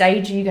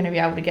stage are you going to be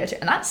able to get to?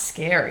 And that's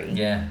scary.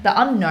 Yeah.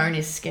 The unknown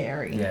is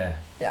scary. Yeah.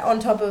 On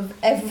top of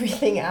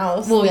everything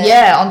else. Well,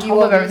 on top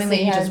of everything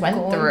that you just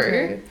went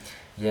through.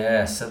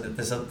 Yeah, so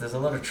there's a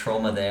lot of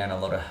trauma there and a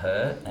lot of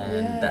hurt,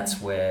 and that's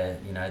where,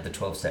 you know, the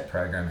 12-step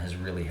program has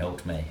really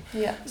helped me.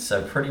 Yeah.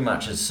 So pretty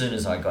much as soon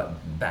as I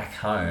got back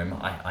home,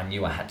 I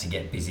knew I had to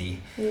get busy.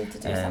 You need to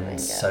do something.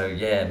 So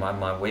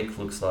my week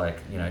looks like,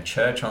 you know,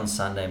 church on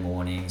Sunday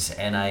mornings,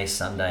 NA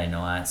Sunday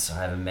nights.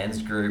 I have a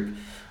men's group.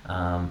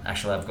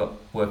 Actually, I've got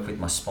work with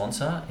my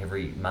sponsor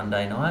every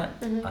Monday night.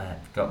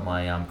 I've got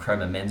my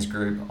Chroma men's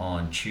group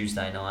on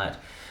Tuesday night.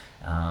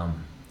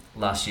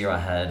 Last year I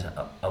had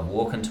a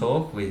walk and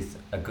talk with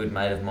a good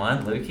mate of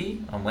mine,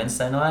 Lukey, on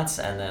Wednesday nights,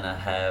 and then I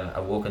have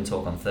a walk and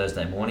talk on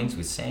Thursday mornings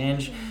with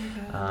Sanj.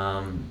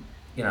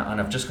 You know, and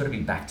I've just got to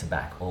be back to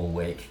back all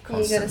week,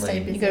 constantly. You got to stay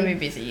busy. You got to be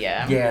busy,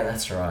 Yeah,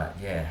 that's right.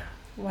 Yeah.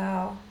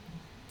 Wow.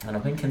 And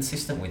I've been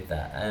consistent with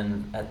that.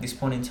 And at this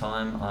point in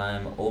time,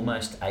 I'm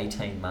almost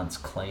 18 months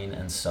clean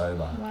and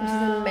sober.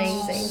 Wow. Which is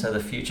amazing. So the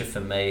future for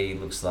me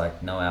looks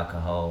like no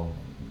alcohol,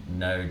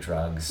 no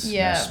drugs,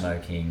 no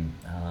smoking,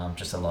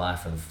 just a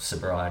life of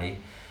sobriety.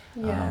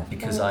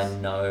 Because I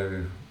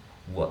know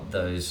what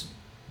those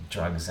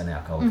drugs and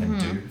alcohol can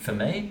do for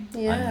me.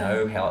 I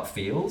know how it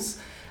feels.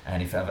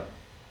 And if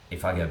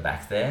I go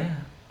back there,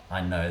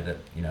 I know that,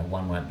 you know,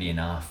 one won't be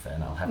enough,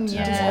 and I'll have to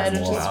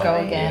it'll more. just go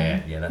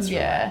again. Yeah, that's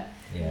right.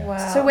 Yeah.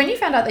 Wow. So when you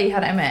found out that you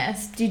had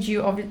MS, did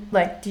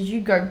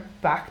you go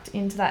back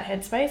into that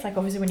headspace? Like,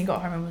 obviously when you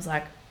got home and was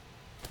like,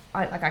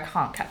 I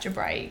can't catch a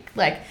break.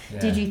 Like,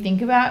 did you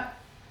think about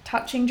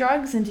touching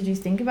drugs, and did you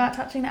think about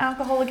touching the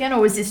alcohol again,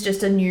 or was this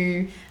just a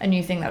new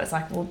thing that it's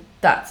like, well,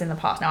 that's in the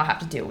past, now I have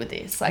to deal with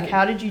this? Like,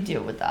 how did you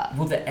deal with that?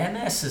 Well, the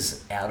MS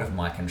is out of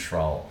my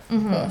control.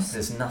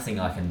 There's nothing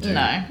I can do.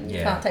 No. You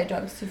can't take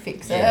drugs to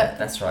fix it. Yeah,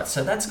 that's right.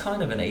 So that's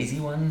kind of an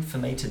easy one for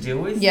me to deal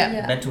with,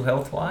 mental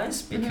health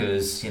wise,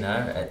 because you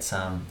know, it's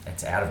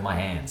out of my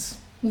hands.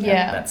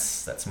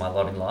 That's my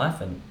lot in life,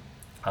 and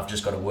I've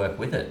just got to work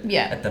with it.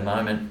 At the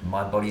moment,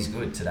 my body's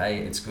good. Today,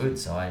 it's good.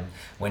 So I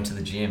went to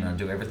the gym and I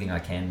do everything I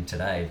can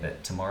today.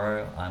 But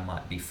tomorrow, I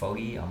might be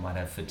foggy. I might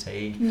have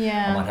fatigue.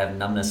 I might have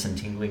numbness and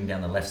tingling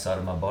down the left side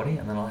of my body.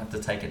 And then I'll have to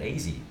take it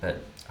easy.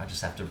 But I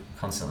just have to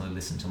constantly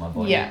listen to my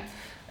body.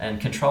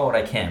 And control what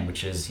I can,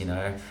 which is, you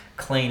know,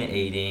 clean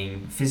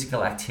eating,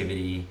 physical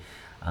activity,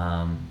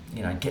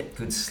 you know, get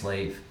good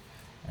sleep.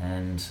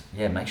 And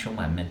make sure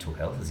my mental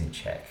health is in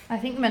check. I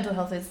think mental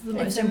health is the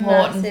most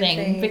important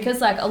thing, because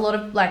like a lot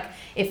of, like,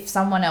 if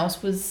someone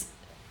else was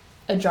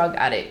a drug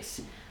addict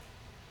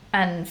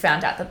and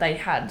found out that they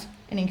had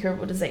an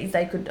incurable disease,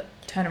 they could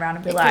turn around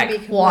and be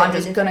like, well, I'm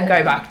just going to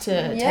go back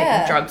to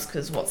taking drugs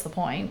because what's the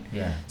point?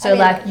 So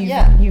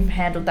you've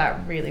handled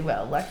that really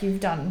well. Like,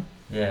 you've done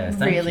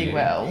really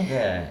well.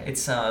 Yeah,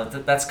 it's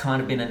that's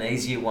kind of been an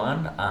easier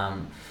one.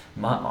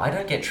 I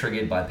don't get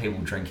triggered by people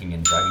drinking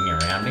and drugging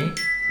around me.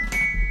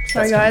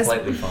 Sorry, that's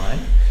guys. Completely fine.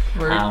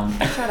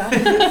 Shut up.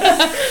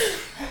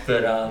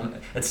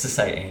 But it's to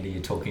say, Andy,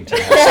 you're talking to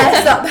me.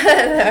 Stop.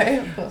 No,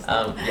 of course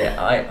not.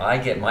 I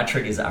get, my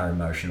triggers are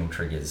emotional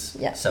triggers.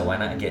 So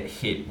when I get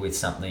hit with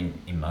something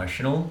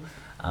emotional,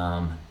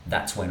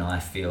 that's when I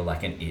feel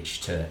like an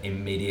itch to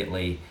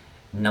immediately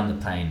numb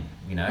the pain,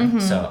 you know.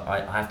 So I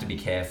have to be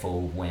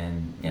careful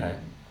when, you know,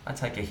 I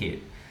take a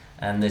hit.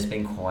 And there's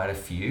been quite a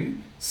few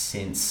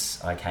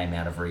since I came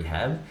out of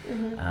rehab.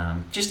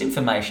 Just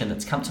information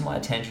that's come to my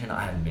attention.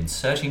 I haven't been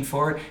searching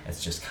for it.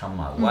 It's just come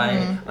my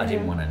way. I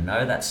didn't want to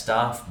know that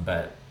stuff,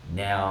 but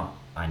now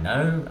I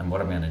know, and what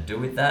I'm going to do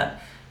with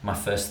that. My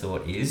first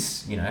thought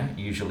is,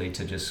 usually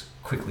to just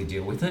quickly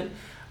deal with it.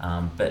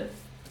 But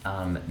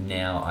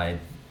now I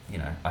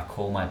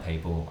call my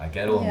people, I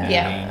go to a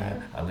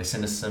meeting, I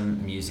listen to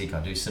some music, I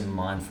do some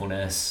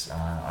mindfulness,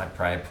 I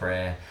pray a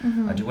prayer,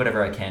 I do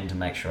whatever I can to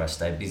make sure I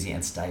stay busy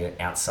and stay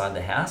outside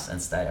the house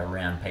and stay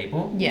around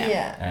people.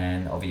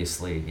 And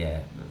obviously,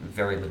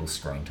 very little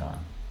screen time.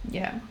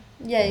 You,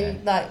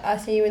 I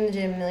see you in the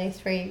gym nearly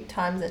 3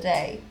 times a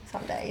day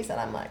some days, and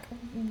I'm like,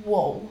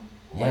 whoa,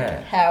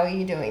 how are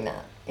you doing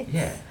that?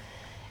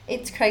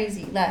 It's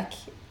crazy.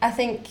 I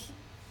think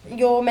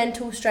your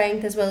mental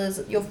strength as well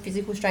as your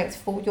physical strength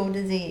for your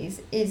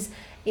disease is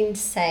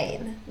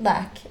insane.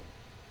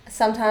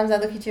 Sometimes I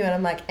look at you and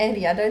I'm like,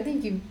 Andy, I don't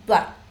think you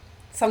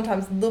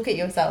sometimes look at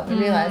yourself and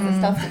realize the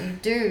stuff that you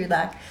do.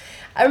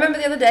 I remember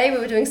the other day we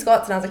were doing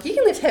squats and I was like, you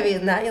can lift heavier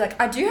than that. You're like,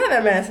 I do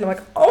have MS. And I'm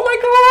like, oh my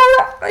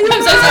God, I'm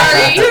so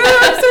sorry.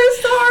 I'm so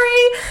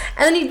sorry.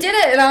 And then you did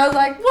it and I was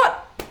like,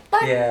 what?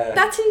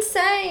 That's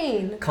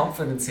insane.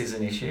 Confidence is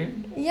an issue.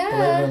 Believe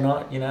it or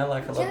not, a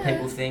lot of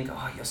people think,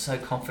 oh, you're so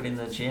confident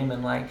in the gym,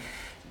 and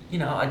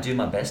I do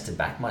my best to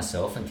back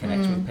myself and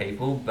connect with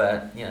people,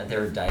 but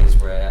there are days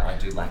where I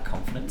do lack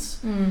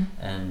confidence,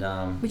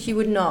 and which you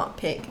would not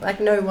pick.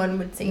 No one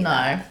would see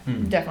that.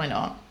 No, definitely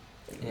not.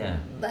 Yeah.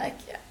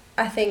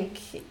 I think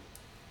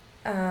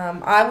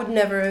I would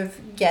never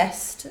have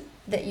guessed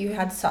that you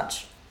had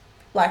such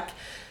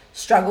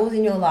struggles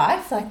in your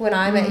life. When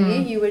I met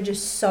you were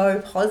just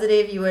so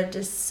positive, you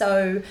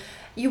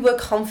were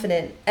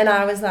confident, and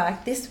I was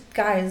like, this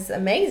guy is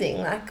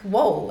amazing,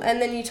 whoa.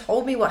 And then you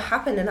told me what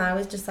happened and I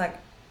was just like,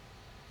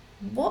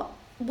 what?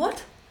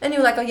 And you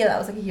were like, oh yeah, that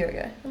was a year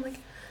ago. I'm like,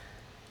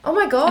 oh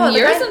my God, a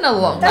year isn't a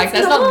long, that's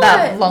not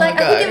that long ago. I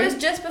think it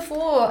was just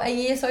before a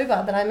year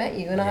sober that I met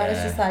you, and I was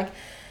just like,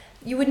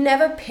 you would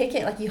never pick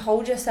it. You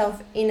hold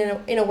yourself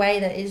in a way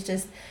that is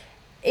just,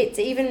 it's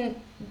even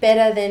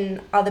better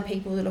than other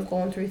people that have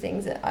gone through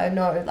things that I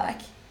know.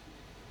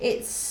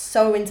 It's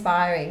so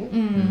inspiring,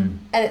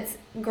 and it's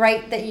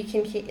great that you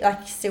can keep,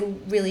 still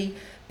really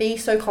be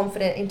so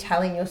confident in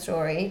telling your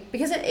story,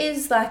 because it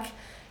is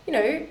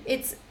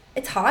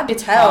it's hard to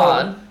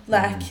tell.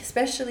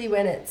 Especially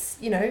when it's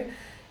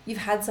you've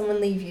had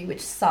someone leave you,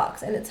 which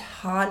sucks, and it's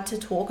hard to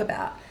talk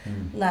about.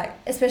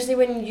 Especially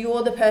when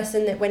you're the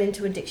person that went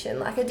into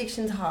addiction.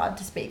 Addiction's hard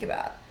to speak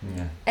about,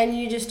 and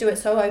you just do it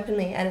so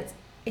openly, and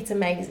it's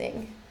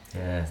amazing.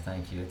 Yeah,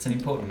 thank you. It's an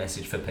important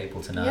message for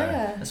people to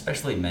know,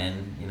 especially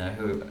men,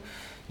 who,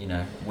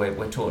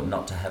 we're taught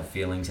not to have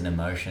feelings and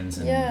emotions,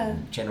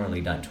 and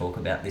generally don't talk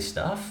about this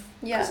stuff.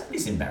 Because it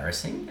is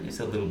embarrassing. It is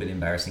a little bit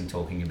embarrassing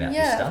talking about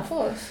this stuff. Yeah, of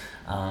course.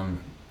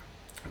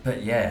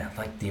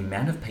 But the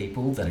amount of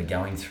people that are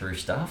going through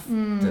stuff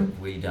that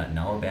we don't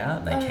know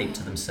about, they keep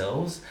to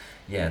themselves.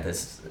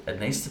 It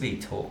needs to be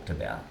talked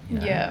about.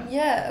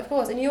 Yeah, of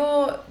course. And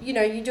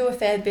you do a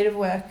fair bit of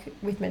work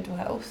with mental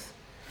health.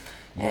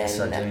 Yes,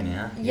 I do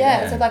now.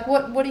 So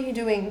what are you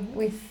doing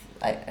with,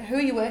 who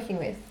are you working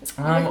with?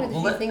 You're working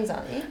with a few things,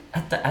 aren't you?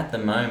 At the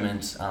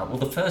moment,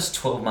 the first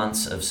 12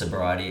 months of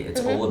sobriety,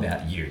 it's all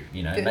about you,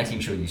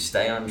 making sure you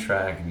stay on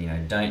track,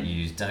 don't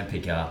use, don't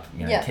pick up,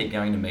 keep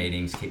going to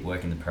meetings, keep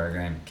working the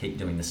program, keep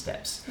doing the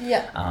steps.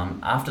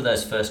 After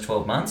those first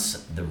 12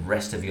 months, the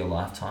rest of your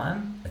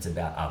lifetime, it's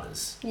about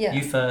others.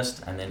 You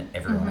first and then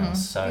everyone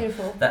else. So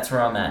beautiful. That's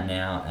where I'm at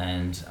now,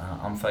 and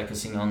I'm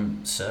focusing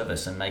on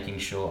service and making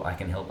sure I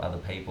can help other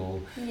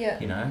people,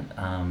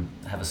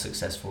 have a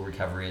successful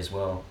recovery as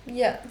well.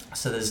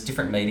 So there's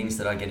different meetings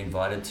that I get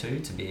invited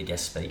to be a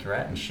guest speaker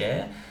at and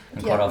share,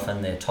 and quite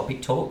often they're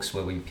topic talks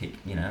where we pick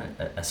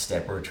a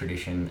step or a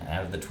tradition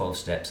out of the 12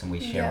 steps and we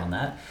share on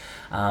that.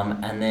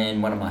 And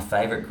then one of my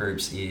favourite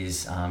groups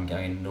is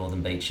going to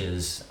Northern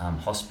Beaches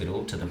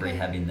Hospital to the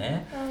rehab in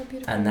there. Oh,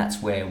 beautiful. And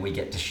that's where we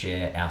get to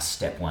share our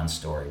step 1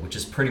 story, which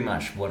is pretty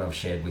much what I've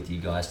shared with you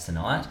guys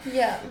tonight.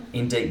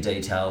 In deep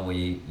detail, where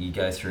you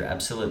go through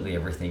absolutely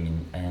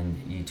everything,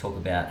 and you talk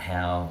about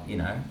how,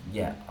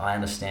 I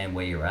understand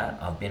where you're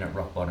at. I've been at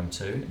rock bottom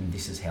too, and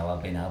this is how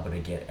I've been able to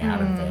get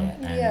out of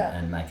there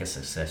and make a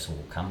successful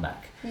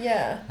comeback.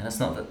 And it's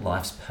not that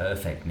life's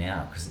perfect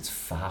now, because it's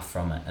far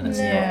from it, and it's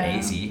not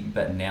easy,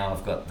 but now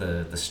I've got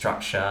the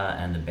structure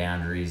and the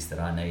boundaries that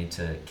I need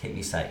to keep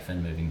me safe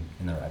and moving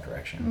in the right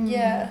direction.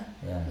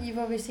 You've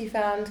obviously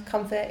found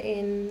comfort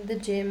in the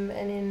gym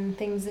and in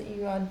things that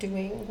you are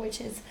doing,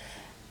 which is,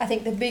 I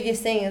think, the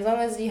biggest thing. As long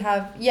as you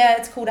have,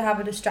 it's cool to have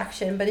a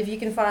distraction, but if you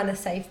can find a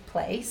safe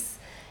place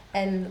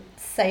and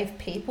safe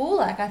people,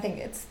 I think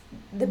it's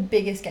the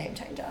biggest game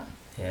changer.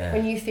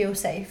 When you feel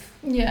safe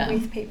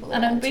with people.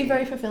 And it'd be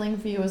very fulfilling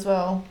for you as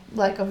well.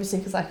 Obviously,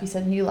 because like you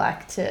said, you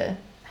like to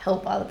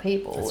help other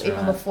people. That's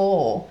even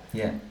before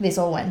this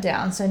all went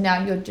down. So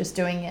now you're just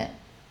doing it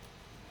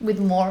with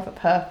more of a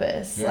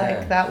purpose. Yeah.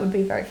 Like that would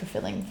be very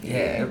fulfilling for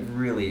Yeah, you. it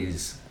really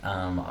is.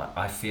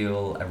 I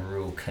feel a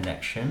real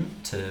connection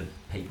to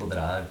people that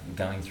are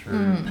going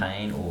through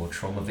pain, or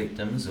trauma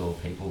victims, or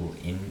people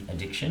in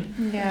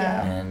addiction.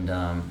 Yeah. And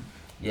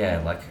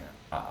like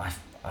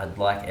I'd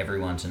like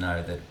everyone to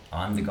know that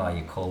I'm the guy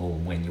you call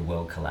when your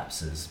world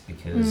collapses,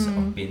 because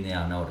I've been there,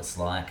 I know what it's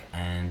like,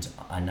 and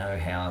I know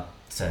how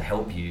to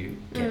help you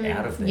get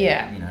out of there.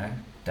 Yeah. You know,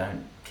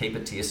 don't keep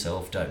it to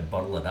yourself, don't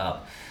bottle it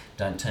up.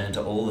 Don't turn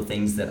to all the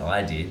things that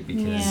I did,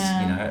 because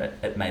you know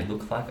it may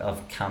look like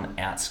I've come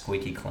out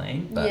squeaky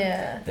clean, but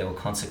there were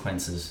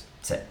consequences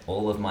to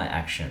all of my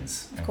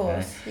actions. Of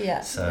course,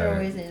 yeah. So there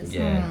always is.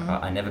 yeah,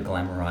 I never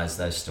glamorized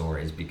those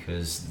stories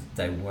because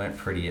they weren't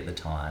pretty at the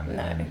time.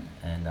 No.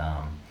 And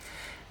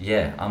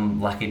yeah,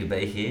 I'm lucky to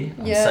be here.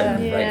 I'm Yeah. so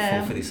grateful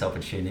Yeah. for this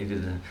opportunity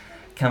to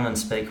come and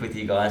speak with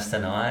you guys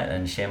tonight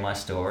and share my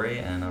story,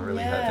 and I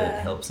really hope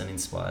it helps and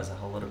inspires a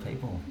whole lot of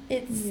people.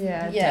 It's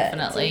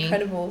definitely. it's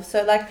incredible.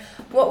 So like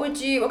what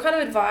kind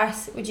of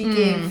advice would you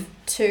give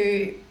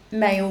to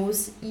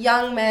males,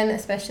 young men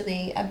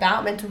especially,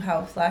 about mental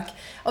health? Like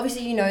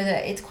obviously you know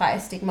that it's quite a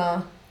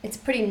stigma, it's a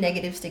pretty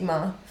negative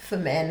stigma for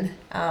men.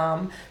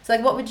 So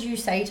like what would you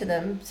say to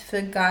them,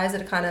 for guys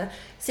that are kind of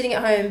sitting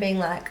at home being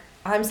like,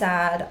 I'm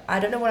sad, I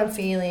don't know what I'm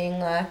feeling,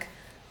 like,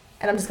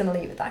 and I'm just going to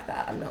leave it like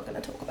that, I'm not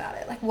going to talk about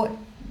it. Like what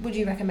would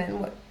you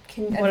recommend? What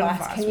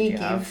advice can you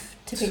give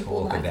to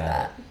people like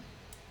that?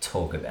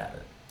 Talk about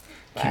it.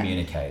 Right.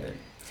 Communicate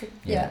it.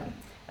 Yeah.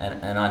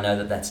 And I know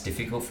that that's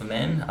difficult for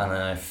men. I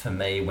know for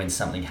me, when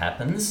something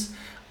happens,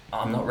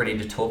 I'm not ready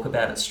to talk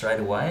about it straight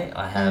away.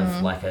 I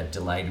have like a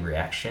delayed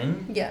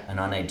reaction. Yeah. And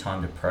I need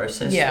time to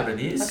process what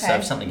it is. Okay. So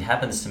if something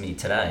happens to me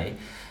today,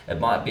 it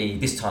might be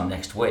this time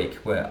next week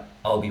where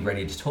I'll be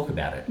ready to talk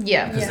about it.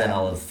 Yeah. Because then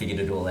I'll have figured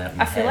it all out in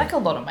my I feel head. like a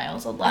lot of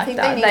males are like think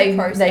that.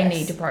 they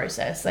need to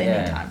process. They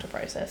need time to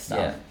process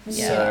stuff.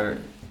 Yeah. So,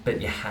 but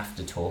you have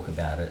to talk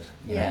about it.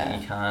 You know,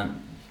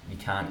 you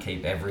can't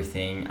keep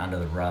everything under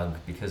the rug,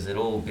 because it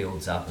all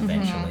builds up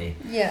eventually.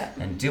 Yeah.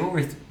 And deal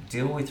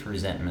with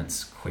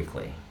resentments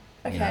quickly.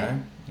 Okay.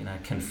 You know,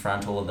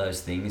 confront all of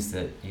those things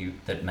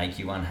that make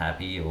you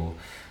unhappy, or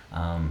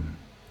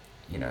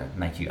you know,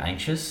 make you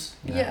anxious.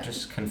 You know,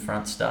 just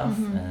confront stuff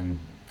and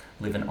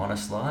live an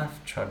honest life.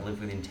 Try to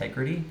live with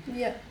integrity.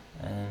 Yeah.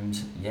 And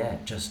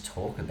just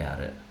talk about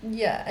it.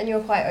 Yeah, and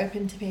you're quite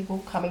open to people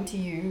coming to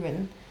you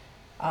and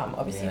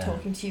obviously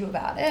talking to you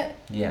about it,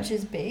 which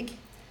is big.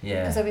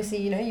 Yeah. Because obviously,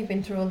 you know, you've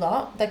been through a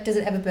lot. Like, does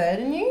it ever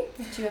burden you?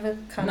 Do you ever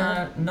kind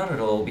of... No, not at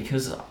all,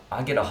 because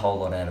I get a whole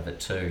lot out of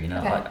it too. You know,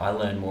 Okay. I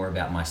learn more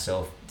about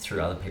myself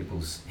through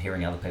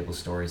hearing other people's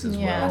stories as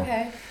well.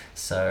 Okay.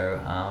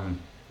 So,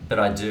 but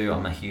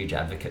I'm a huge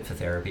advocate for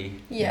therapy.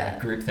 Yeah. You know,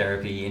 group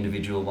therapy,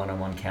 individual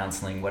one-on-one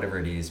counselling, whatever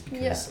it is,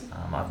 because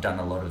I've done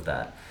a lot of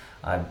that.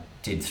 I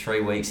did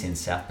 3 weeks in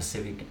South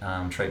Pacific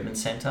Treatment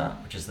Centre,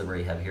 which is the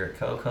rehab here at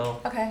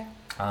Coco. Okay.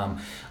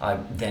 I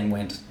then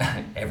went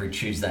every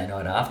Tuesday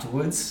night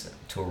afterwards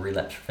to a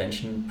relapse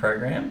prevention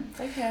program.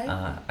 Okay.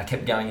 I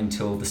kept going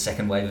until the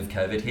second wave of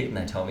COVID hit, and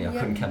they told me I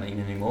couldn't come in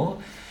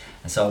anymore.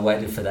 And so I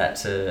waited for that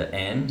to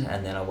end,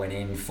 and then I went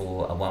in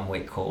for a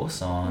 1-week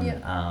course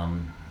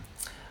on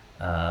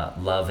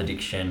love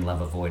addiction,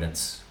 love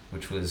avoidance,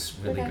 which was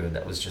really good.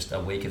 That was just a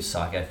week of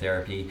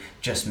psychotherapy,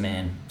 just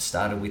men.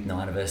 Started with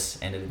 9 of us,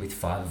 ended with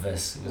 5 of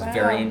us. It was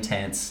very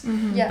intense,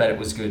 but it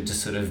was good to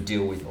sort of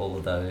deal with all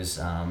of those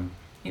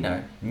you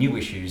know, new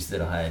issues that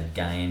I had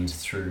gained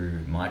through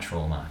my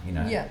trauma, you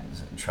know,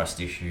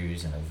 trust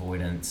issues and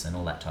avoidance and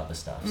all that type of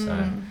stuff.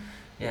 So,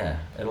 yeah,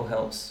 it all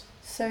helps.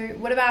 So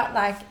what about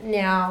like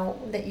now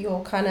that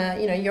you're kind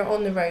of, you know, you're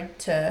on the road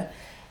to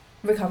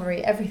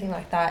recovery, everything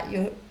like that,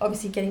 you're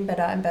obviously getting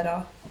better and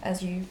better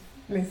as you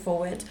move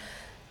forward.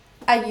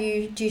 Do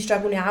you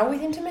struggle now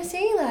with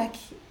intimacy? Like,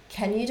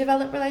 can you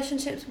develop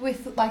relationships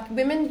with like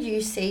women? Do you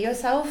see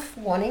yourself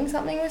wanting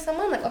something with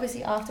someone? Like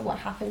obviously after what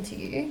happened to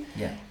you,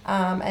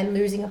 and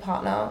losing a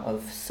partner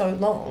of so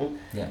long,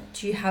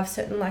 do you have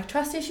certain like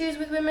trust issues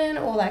with women,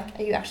 or like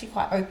are you actually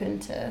quite open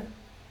to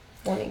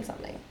wanting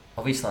something?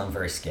 Obviously, I'm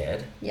very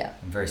scared. Yeah.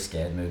 I'm very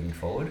scared moving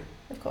forward.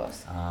 Of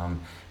course.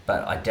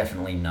 But I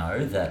definitely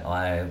know that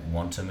I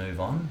want to move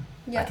on.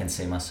 Yeah. I can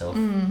see myself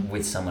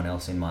with someone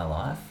else in my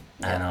life,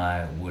 and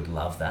I would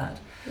love that.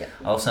 Yeah.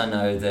 I also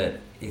know that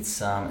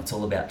it's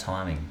all about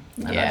timing,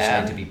 and I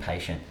just need to be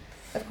patient.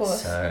 Of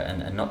course. So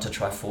and not to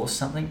try force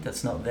something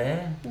that's not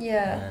there.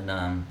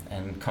 Yeah.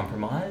 And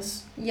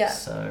compromise. Yeah.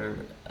 So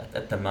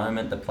at the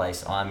moment, the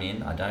place I'm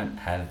in, I don't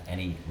have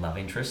any love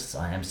interests.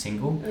 I am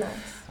single. Nice.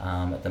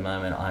 At the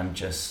moment, I'm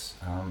just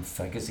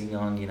focusing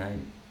on, you know,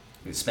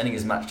 spending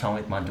as much time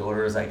with my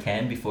daughter as I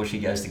can before she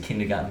goes to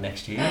kindergarten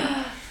next year.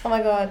 Oh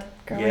my God.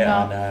 Growing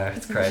up. I know,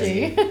 it's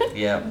crazy.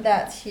 Yeah.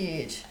 That's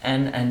huge.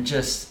 And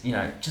just, you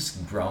know,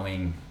 just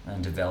growing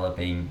and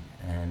developing,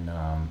 and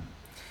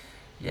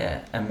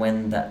and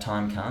when that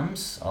time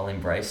comes, I'll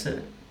embrace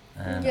it,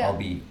 and I'll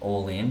be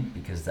all in,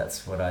 because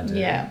that's what I do.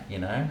 You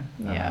know.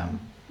 Yeah.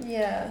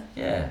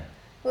 Yeah.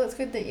 Well, it's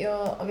good that you're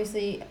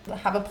obviously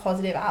have a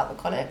positive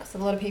outlook on it, because a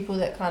lot of people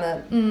that kind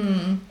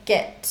of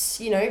get,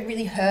 you know,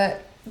 really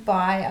hurt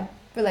by a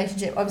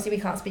relationship. Obviously, we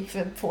can't speak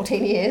for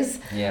 14 years.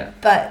 Yeah.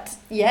 But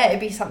yeah, it'd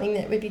be something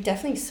that would be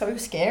definitely so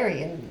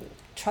scary, and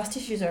trust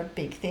issues are a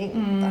big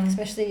thing, like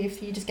especially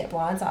if you just get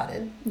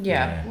blindsided.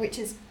 Yeah. Which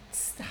is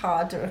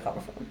hard to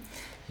recover from.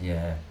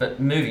 Yeah,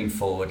 but moving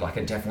forward, like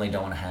I definitely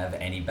don't want to have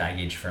any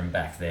baggage from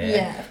back there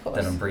Yeah, of course.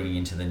 that I'm bringing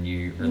into the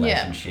new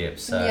relationship.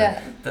 So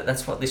Yeah.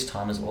 that's what this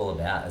time is all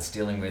about. It's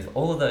dealing with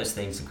all of those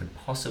things that could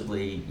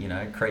possibly, you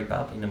know, creep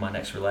up into my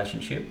next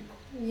relationship.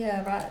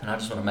 Yeah, right. And I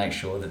just want to make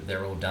sure that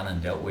they're all done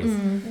and dealt with.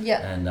 Yeah.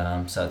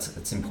 And so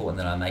it's important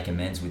that I make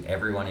amends with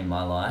everyone in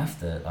my life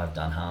that I've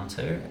done harm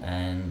to,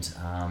 and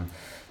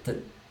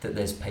that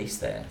there's peace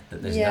there,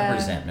 that there's no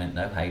resentment,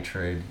 no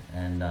hatred,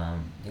 and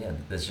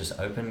there's just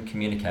open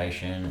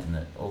communication, and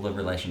that all the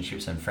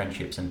relationships and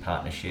friendships and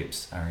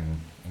partnerships are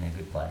in a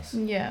good place.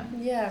 Yeah.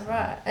 Yeah,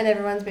 right. And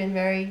everyone's been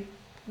very,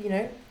 you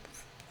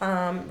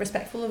know,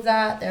 respectful of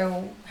that. They're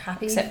all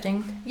happy.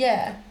 Accepting.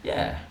 Yeah.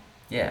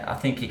 Yeah, I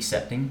think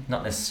accepting,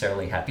 not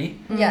necessarily happy.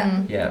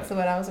 Yeah. Yeah. That's the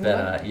word I was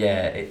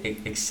looking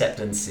for.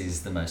 Acceptance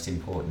is the most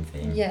important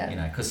thing. Yeah. You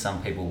know, because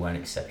some people won't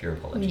accept your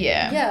apology.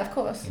 Yeah. Yeah, of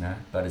course. You know,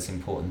 but it's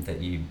important that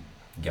you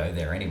go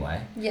there anyway.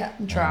 Yeah.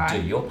 And Try.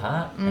 do your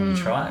part and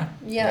you try.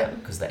 Yeah.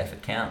 Because the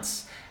effort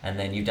counts. And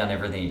then you've done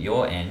everything at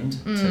your end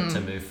to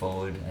move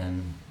forward,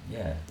 and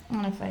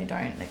And if they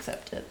don't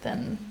accept it,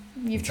 then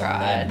you've It's on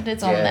tried. them.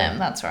 It's on Yeah. them.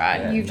 That's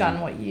right. Yeah. You've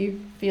done what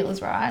you feel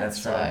is right. That's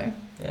so, right.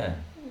 Yeah.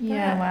 Yeah.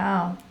 Yeah.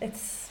 Wow.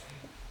 It's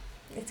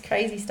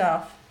crazy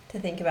stuff to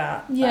think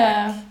about.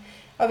 Yeah. Like,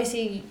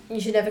 obviously, you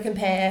should never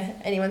compare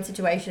anyone's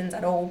situations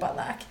at all, but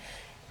like,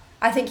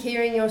 I think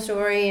hearing your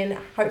story and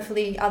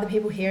hopefully other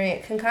people hearing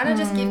it can kind of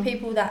just give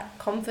people that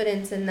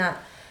confidence and that,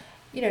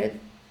 you know,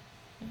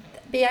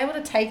 be able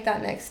to take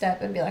that next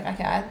step and be like,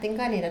 okay, I think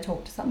I need to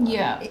talk to someone.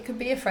 Yeah. It could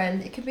be a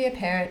friend, it could be a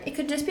parent, it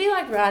could just be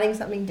like writing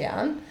something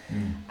down.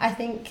 I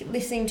think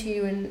listening to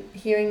you and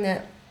hearing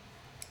that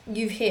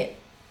you've hit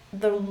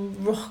the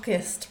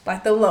rockest,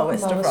 like the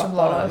lowest of rock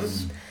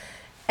bottoms,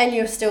 and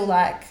you're still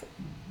like,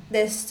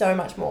 there's so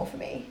much more for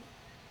me.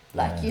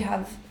 Like, you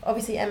have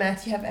obviously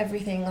MS, you have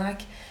everything.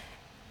 Like,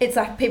 it's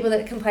like people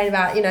that complain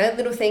about, you know,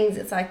 little things.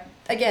 It's like,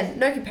 again,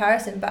 no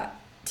comparison, but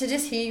to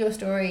just hear your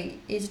story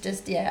is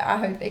just, I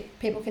hope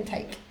people can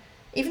take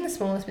even the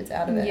smallest bits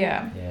out of it.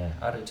 Yeah. Yeah,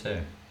 I do too.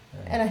 Yeah.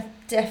 And I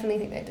definitely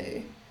think they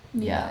do.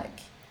 Yeah. Like,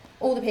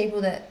 all the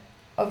people that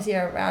obviously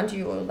are around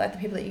you, or like the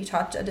people that you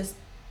touch, are just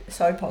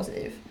so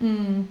positive.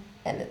 And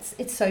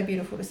it's so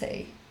beautiful to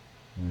see.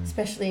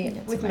 Especially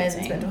It's with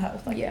amazing. men's mental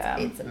health. Like, Yeah.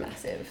 it's a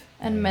massive.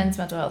 And men's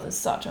mental health is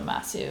such a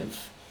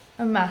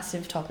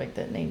massive topic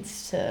that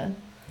needs to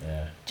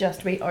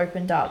just be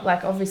opened up.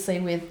 Like, obviously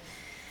with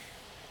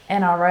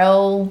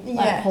NRL,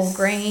 like Paul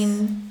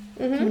Green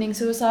committing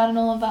suicide and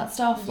all of that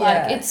stuff.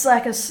 Like, it's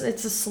like it's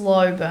a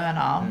slow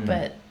burner,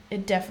 but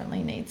it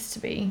definitely needs to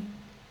be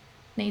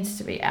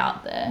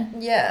out there.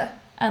 Yeah.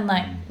 And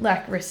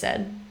like Riz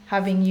said,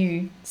 having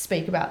you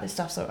speak about this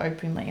stuff so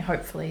openly,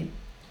 hopefully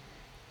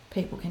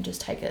people can just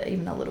take it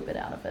even a little bit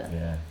out of it.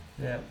 Yeah.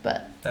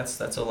 But that's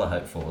all I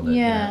hope for. That,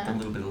 you know, the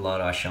little bit of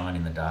light I shine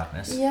in the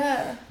darkness.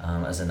 Yeah.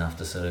 As enough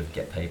to sort of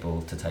get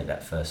people to take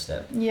that first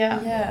step.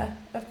 Yeah,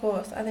 of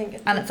course. I think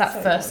it's And it's that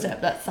so first important.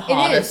 step that's the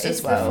hardest It's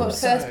as well. the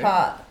first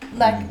part.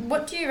 Like,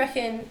 what do you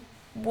reckon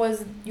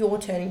was your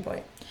turning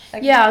point?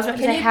 Like, I was about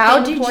to can say, you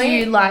how did pinpoint-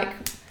 you, like,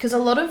 because a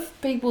lot of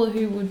people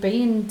who would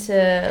be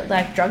into,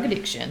 like, drug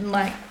addiction,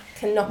 like,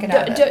 can knock it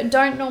out.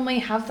 don't normally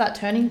have that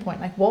turning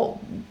point. Like, what?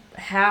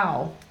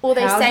 How? Or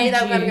they How say did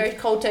they're going to you- go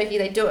cold turkey,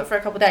 they do it for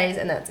a couple of days,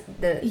 and then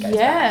it goes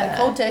back. Like,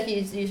 cold turkey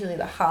is usually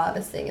the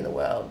hardest thing in the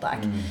world.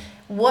 Like,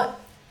 what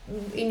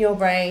in your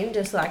brain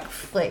just, like,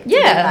 flicked?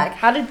 Like,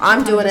 how did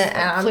I'm doing just it,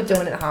 and I'm flip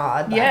doing it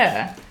hard. Like,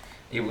 Yeah.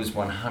 It was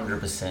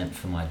 100%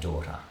 for my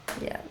daughter.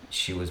 Yeah.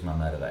 She was my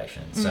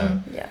motivation. So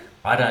Yeah.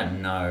 I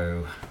don't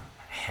know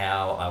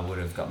how I would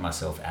have got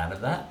myself out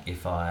of that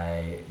if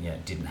I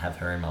didn't have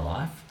her in my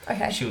life.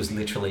 Okay. She was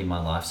literally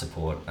my life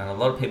support. And a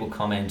lot of people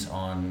comment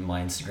on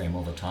my Instagram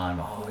all the time,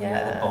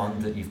 the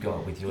bond that you've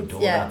got with your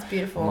daughter. Yeah, it's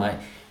beautiful. I'm like,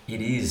 it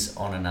is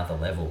on another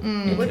level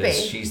It would be.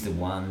 because she's the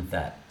one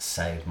that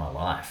saved my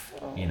life,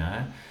 you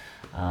know?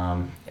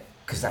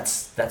 Because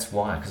that's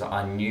why. Because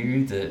I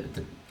knew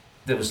that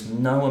there was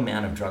no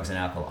amount of drugs and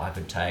alcohol I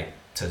could take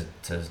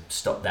to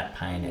stop that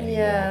pain anymore.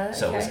 Yeah,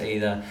 So it was okay.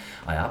 either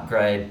I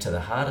upgrade to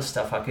the hardest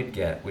stuff I could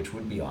get, which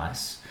would be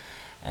ice,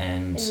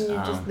 and you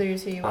just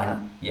lose who you are.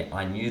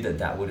 I knew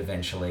that would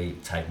eventually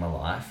take my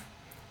life,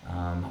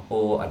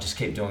 or I just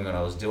keep doing what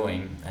I was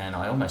doing, and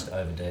I almost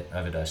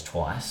overdosed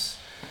twice,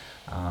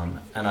 and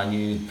I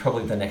knew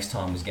probably the next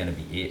time was going to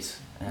be it.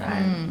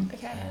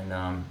 Okay.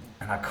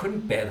 And I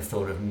couldn't bear the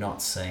thought of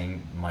not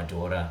seeing my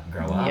daughter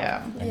grow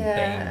up and being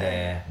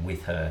there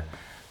with her.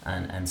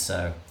 And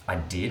so I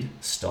did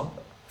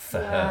stop for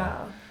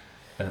her.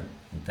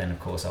 then of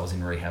course I was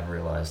in rehab,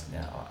 realised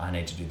now I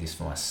need to do this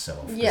for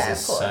myself. Because Yeah,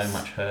 there's of course. so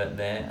much hurt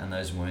there, and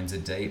those wounds are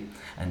deep,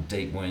 and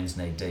deep wounds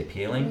need deep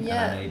healing,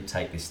 Yeah. and I need to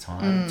take this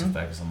time to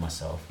focus on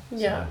myself.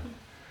 Yeah. So,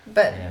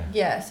 But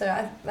Yeah. so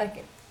I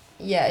like,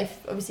 if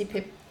obviously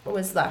PIP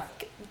was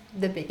like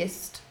the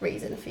biggest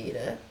reason for you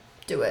to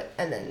do it,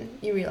 and then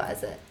you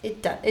realise that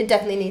it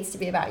definitely needs to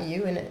be about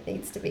you, and it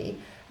needs to be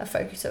a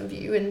focus of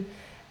you, and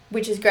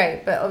which is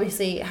great. But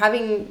obviously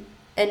having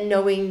and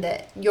knowing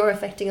that you're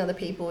affecting other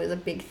people is a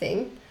big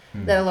thing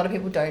that a lot of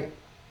people don't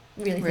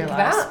really think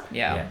about.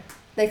 Yeah.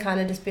 They kind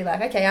of just be like,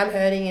 okay, I'm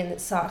hurting and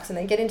it sucks, and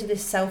they get into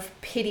this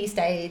self-pity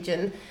stage,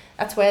 and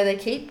that's where they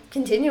keep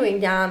continuing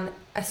down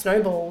a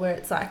snowball where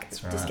it's like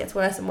That's it just right. gets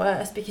worse and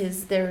worse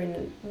because they're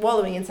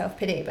wallowing in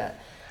self-pity. But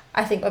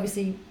I think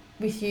obviously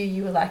with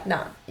you were like,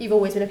 nah, you've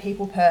always been a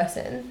people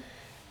person,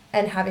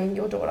 and having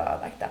your daughter,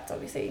 like, that's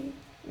obviously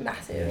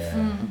massive.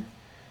 Yeah.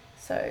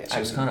 So She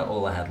was kind of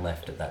all I had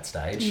left at that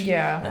stage.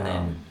 Yeah. And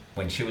then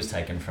when she was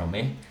taken from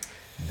me,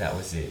 that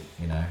was it,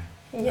 you know.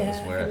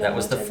 yeah, That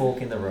was the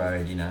fork in the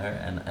road, you know,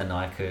 and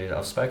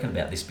I've spoken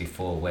about this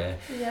before, where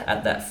Yeah.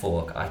 at that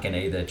fork I can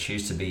either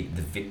choose to be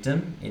the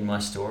victim in my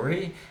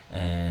story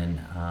and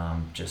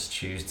just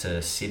choose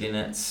to sit in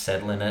it,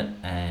 settle in it,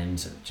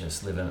 and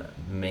just live a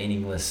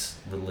meaningless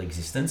little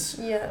existence,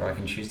 or Yeah. I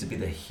can choose to be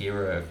the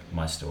hero of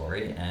my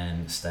story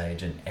and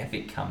stage an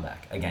epic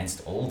comeback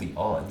against all the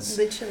odds,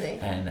 Literally.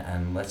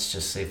 and let's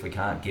just see if we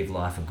can't give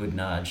life a good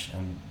nudge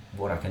and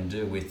what I can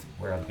do with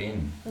where I've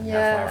been and how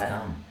far I've Yeah.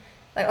 come.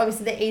 Like,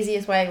 obviously the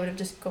easiest way would have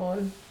just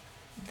gone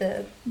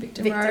the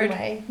Victim victim road.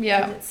 way.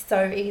 Yeah. 'Cause it's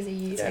so easy.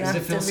 You It's don't easy have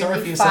to feel to sorry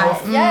really for fight.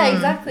 yourself. Yeah,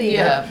 exactly.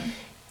 Yeah.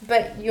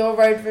 But your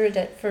road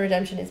for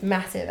redemption is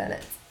massive, and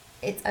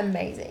it's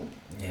amazing.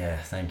 Yeah,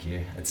 thank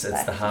you. It's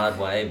Like- the hard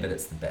way, but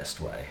it's the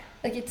best way.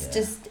 Like, it's Yeah.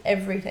 just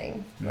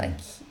everything. Mm. Like,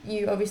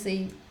 you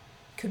obviously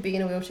could be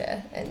in a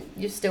wheelchair and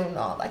you're still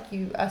not. Like,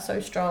 you are so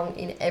strong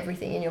in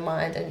everything in your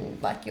mind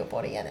and like your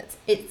body, and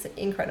it's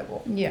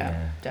incredible. Yeah,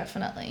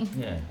 definitely.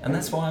 Yeah, and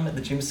that's why I'm at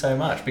the gym so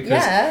much, because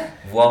Yeah.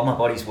 while my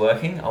body's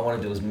working, I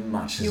want to do as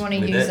much You as wanna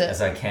with use it it. as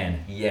I can.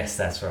 Yes,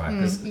 that's right.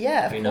 Because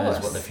Yeah, of who course.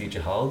 knows what the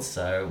future holds?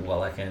 So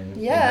while I can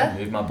Yeah.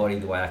 move my body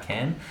the way I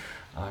can,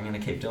 I'm going to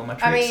keep doing my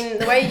tricks. I mean,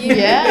 the way you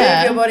Yeah.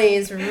 move your body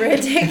is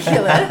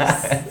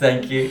ridiculous.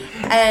 Thank you.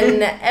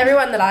 And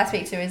everyone that I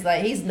speak to is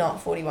like, he's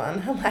not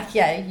 41. I'm like,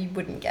 yeah, you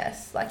wouldn't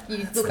guess. Like, you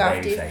It's look the after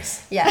baby you.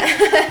 face. Yeah.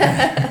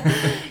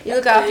 You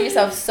look after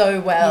yourself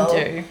so well.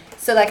 You do.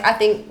 So, like, I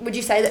think, would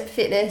you say that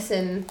fitness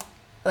and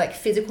like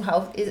physical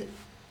health is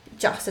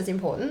just as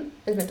important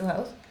as mental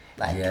health?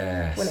 Like,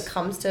 Yes. when it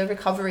comes to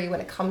recovery,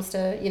 when it comes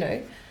to, you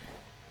know,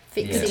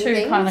 fixing Yeah. The two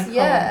things. kind of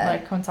yeah.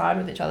 coincide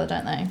with each other,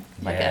 don't they?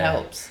 Like, it Yeah.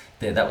 helps.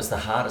 That was the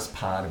hardest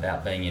part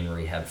about being in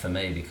rehab for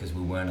me, because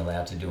we weren't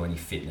allowed to do any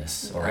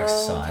fitness or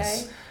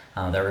exercise. Okay.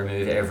 They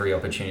remove every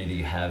opportunity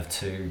you have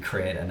to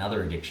create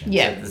another addiction.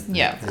 Yeah, There's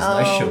yeah.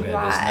 no Oh, sugar, there's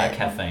right. no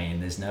caffeine,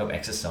 there's no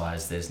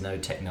exercise, there's no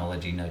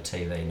technology, no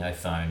TV, no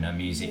phone, no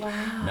music, Wow.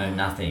 no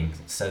nothing.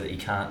 So that you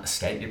can't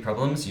escape your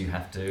problems, you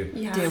have to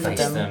You have Deal to with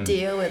face them.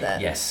 deal with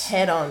it Yes.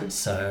 head on.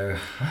 So,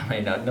 I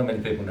mean, not many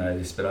people know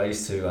this, but I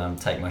used to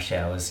take my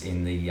showers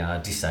in the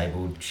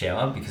disabled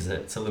shower because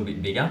it's a little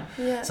bit bigger.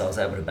 Yeah. So I was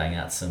able to bang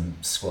out some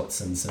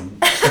squats and some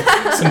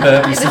burpees In the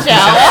and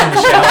shower. push-ups in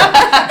the shower.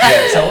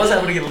 Yeah, so I was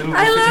able to get a little bit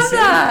I of love fitness in.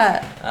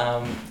 that.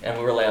 And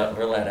we're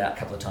allowed out a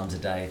couple of times a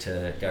day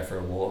to go for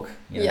a walk,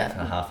 you know, Yeah.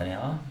 for half an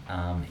hour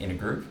in a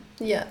group.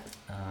 Yeah.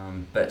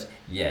 But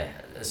yeah,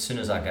 as soon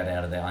as I got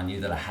out of there, I knew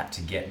that I had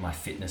to get my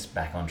fitness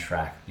back on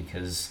track,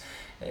 because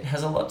it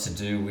has a lot to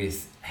do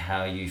with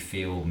how you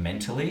feel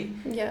mentally,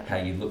 Yeah. how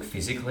you look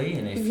physically,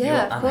 and if Yeah,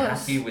 you're of course.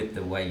 unhappy with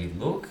the way you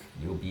look,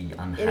 you'll be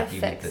unhappy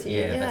with affects the you,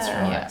 yeah, that's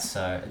yeah. right. Yeah.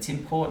 So it's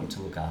important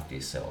to look after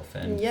yourself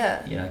and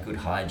Yeah. you know, good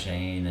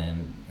hygiene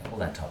and all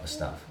that type of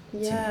stuff.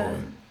 It's Yeah.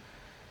 important.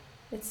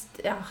 It's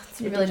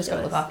You really just got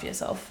to ridiculous. look after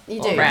yourself.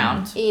 You all do.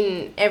 round.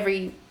 In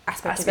every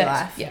aspect of your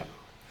life. Yeah.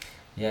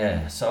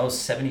 Yeah, so I was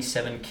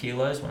 77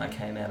 kilos when I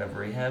came out of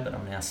rehab, and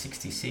I'm now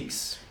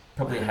 66.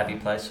 Probably a happy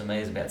place for me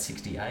is about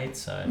 68,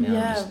 so now I'm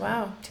Yeah, just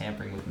wow.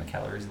 tampering with my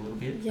calories a little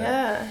bit. but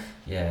Yeah.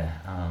 yeah,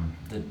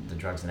 the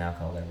drugs and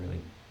alcohol, they really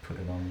put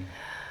it on me.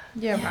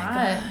 Yeah,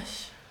 right.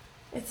 Gosh.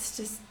 It's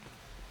just,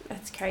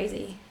 that's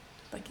crazy.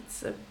 Like,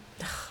 it's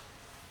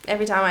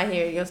every time I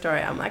hear your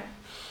story, I'm like,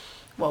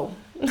 whoa.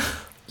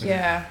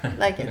 Yeah.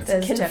 Like, it's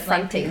There's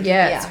confronting. definitely,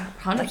 yeah, it's Yeah.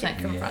 100%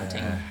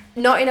 confronting. Yeah.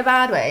 Not in a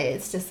bad way.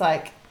 It's just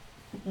like,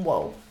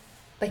 whoa.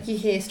 Like, you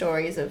hear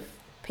stories of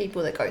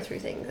people that go through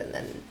things, and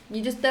then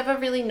you just never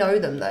really know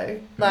them, though.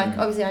 Like, Mhm.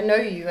 obviously I know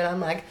you, and I'm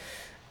like,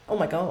 oh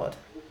my God.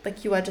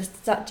 Like, you are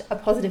just such a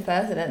positive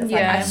person, and it's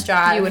Yeah, like, I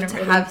strive you wouldn't to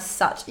really have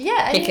such...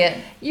 Yeah. Pick it.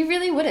 You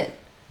really wouldn't.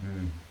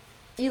 Mm.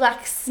 You,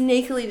 like,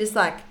 sneakily just,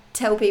 like,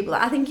 tell people.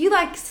 I think you,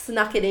 like,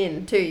 snuck it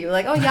in, too. You were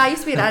like, oh, yeah, I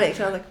used to be an addict.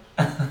 And I was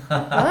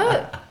like,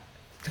 what?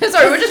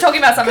 Sorry, we were just talking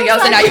about something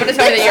else, and now you want to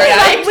tell me that you're an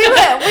Like, addict? we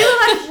were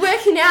like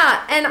working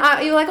out,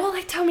 and you were like, oh,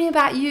 like, tell me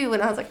about you.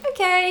 And I was like,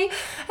 okay.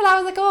 And I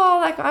was like, oh,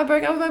 like, I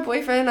broke up with my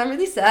boyfriend. I'm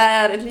really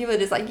sad. And you were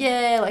just like,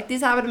 yeah, like,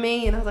 this happened to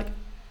me. And I was like,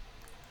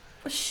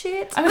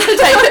 shit. I'm gonna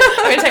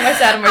take my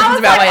sad emotions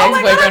about my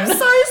ex-boyfriend. I'm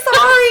so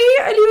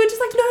sorry. And you were just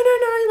like,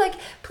 no, like,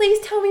 please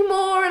tell me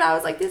more. And I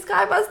was like, this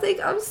guy must think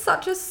I'm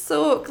such a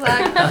sook.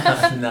 Like, no,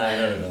 not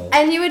at all.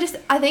 And you were just,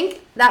 I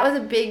think that was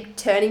a big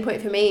turning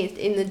point for me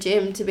in the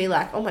gym to be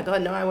like, oh my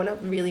God, no, I want to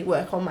really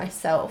work on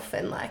myself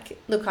and like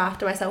look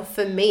after myself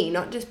for me,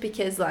 not just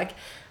because like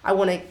I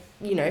want to,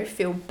 you know,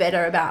 feel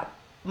better about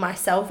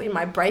myself in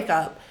my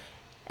breakup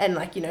and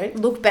like, you know,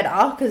 look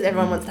better because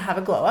everyone wants to have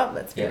a glow up.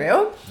 Let's be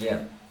real.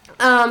 Yeah.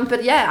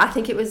 But yeah, I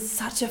think it was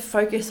such a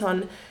focus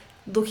on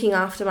looking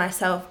after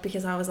myself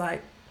because I was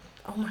like,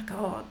 oh my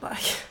God,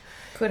 like.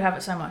 Could have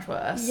it so much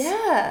worse.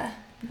 Yeah.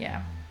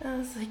 Yeah. I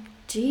was like,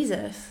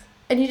 Jesus.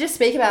 And you just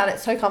speak about it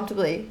so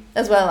comfortably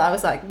as well. I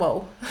was like,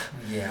 whoa.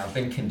 Yeah, I've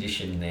been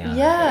conditioned now.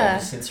 Yeah.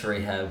 Ever since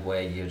rehab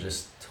where you're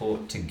just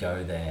taught to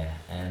go there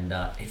and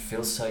it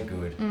feels so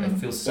good. It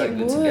feels so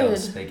good to be able to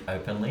speak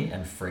openly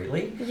and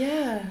freely.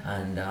 Yeah.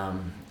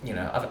 And, you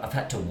know, I've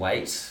had to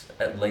wait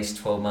at least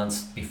 12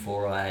 months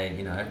before I,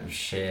 you know,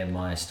 share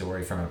my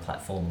story from a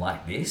platform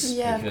like this.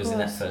 Yeah, because of in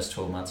that course. first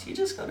 12 months, you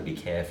just got to be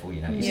careful,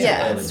 you know. You're Yeah.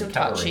 still early Still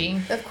recovery.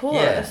 touchy. Of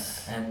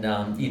course.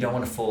 Yeah, and you don't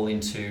want to fall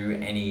into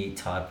any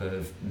type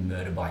of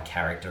murder by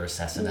character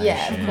assassination,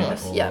 Yeah, of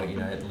course, or yeah. you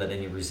know, let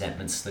any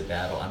resentment slip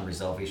out or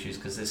unresolved issues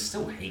because there's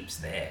still heaps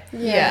there.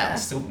 Yeah.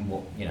 There's still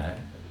more, you know,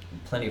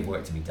 plenty of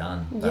work to be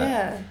done. But,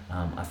 Yeah.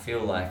 I feel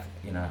like,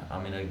 you know,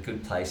 I'm in a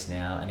good place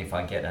now, and if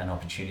I get an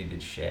opportunity to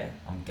share,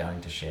 I'm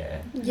going to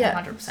share. Yeah.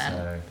 100%.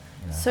 So,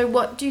 you know. So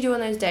what do you do on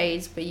those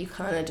days where you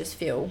kind of just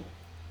feel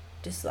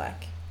just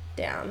like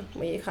down,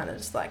 where you kind of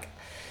just like,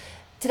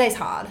 today's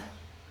hard?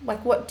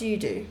 Like, what do you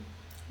do?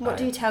 What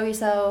do you tell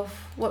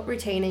yourself? What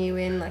routine are you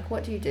in? Like,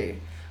 what do you do?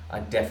 I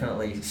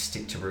definitely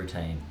stick to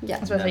routine. Yeah.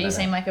 I suppose No you matter-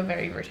 seem like a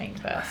very routine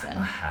I person.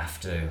 have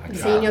to. I I've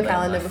seen can't your let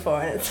calendar my-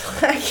 before and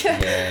it's like...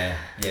 yeah,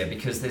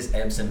 because there's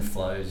ebbs and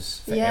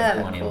flows for Yeah,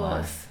 everyone of in course.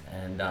 life,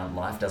 and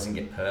life doesn't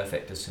get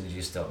perfect as soon as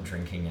you stop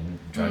drinking and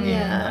drugging.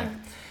 Yeah. Like,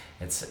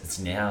 it's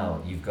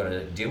now you've got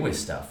to deal with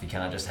stuff. You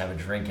can't just have a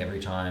drink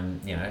every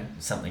time, you know,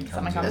 something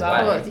comes comes your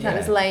up. Of way. course, you can't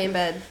just lay in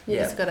bed. You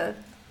Yeah. just got to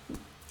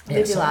Yeah,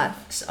 live so your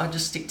life. I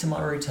just stick to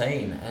my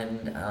routine,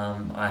 and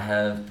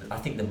I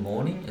think the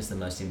morning is the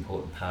most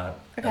important part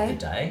of Okay. the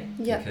day,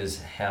 Yeah.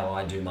 because how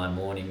I do my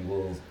morning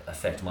will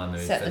affect my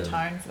mood Set for the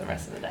tone for the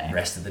rest of the day.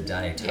 rest of the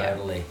day. Yeah.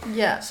 Totally.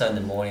 Yeah. So in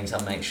the mornings,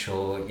 I make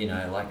sure, you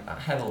know, like I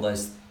have all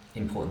those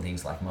important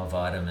things like my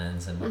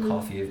vitamins and my Mhm.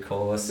 coffee, of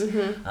course.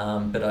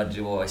 Mm-hmm. But I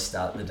do always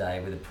start the day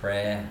with a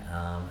prayer.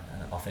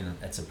 Often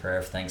it's a prayer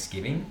of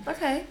thanksgiving.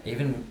 Okay.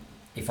 Even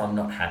if I'm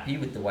not happy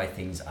with the way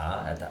things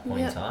are at that point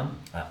Yeah. in time,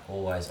 I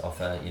always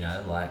offer, you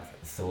know, like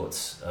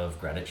thoughts of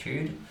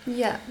gratitude.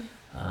 Yeah.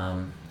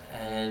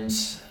 And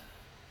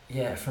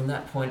yeah, from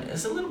that point,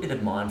 there's a little bit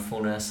of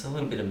mindfulness, a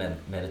little bit of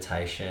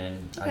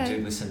meditation. I Okay.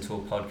 do listen to a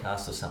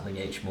podcast or something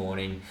each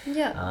morning.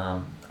 Yeah.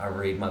 I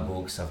read my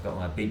books. I've got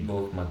my big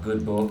book, my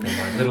good book, and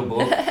my little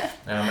book,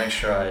 and I make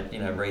sure I, you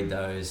know, read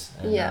those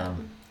and Yeah.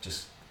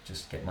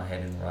 just get my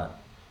head in the right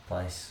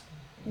place.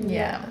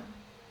 Yeah.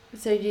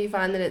 So do you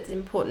find that it's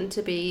important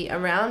to be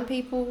around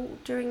people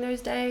during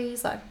those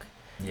days? Like,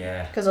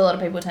 Yeah. Because a lot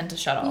of people tend to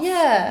shut off.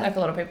 yeah. Like a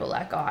lot of people are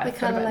like, oh, They I've got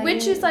kinda a bit-" like-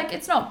 which is like,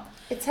 it's not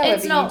It's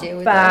however you deal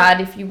with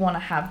bad if you want to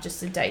have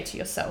just a day to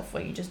yourself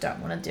where you just don't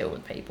want to deal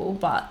with people,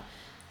 but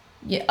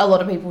yeah, a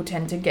lot of people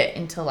tend to get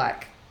into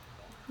like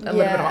a little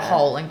bit of a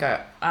hole and go,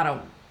 I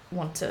don't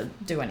want to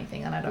do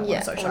anything and I don't Yeah,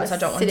 want to I socialise, wanna I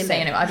don't want sit to in see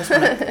bed. anyone, I just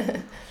want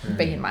to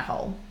be in my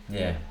hole.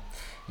 Yeah.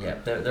 Yeah.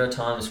 There are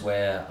times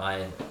where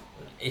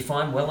if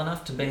I'm well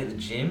enough to be at the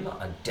gym,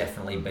 I'd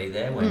definitely be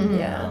there when Mhm.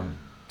 Yeah.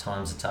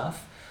 times are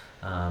tough.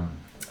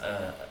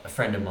 A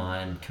friend of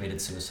mine committed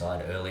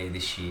suicide earlier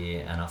this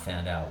year, and I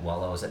found out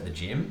while I was at the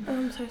gym, Oh,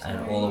 I'm so sorry.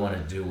 and all I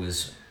wanted to do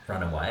was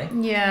run away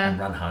Yeah. and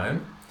run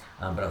home.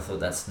 But I thought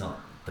that's not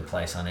the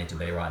place I need to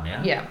be right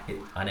now. Yeah.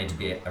 I need to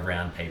be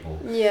around people.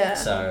 Yeah.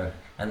 So,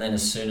 and then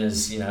as soon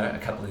as, you know, a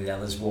couple of the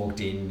others walked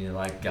in, you know,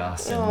 like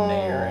Gus and Aw.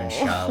 Nia and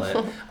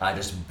Charlotte, I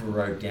just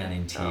broke down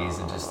in tears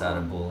and just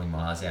started bawling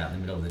my eyes out in the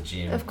middle of the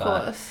gym. Of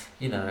But, course.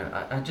 you know,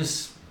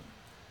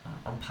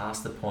 I'm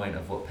past the point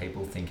of what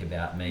people think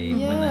about me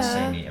when they see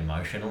Yeah. me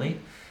emotionally.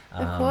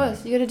 Of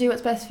course. You got to do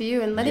what's best for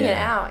you, and letting it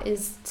yeah. out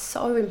is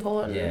so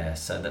important. Yeah,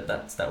 so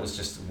that was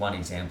just one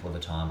example of a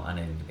time I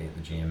needed to be at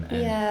the gym,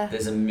 and Yeah.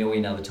 there's a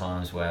million other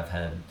times where I've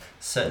had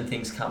certain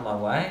things come my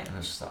way, and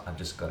I've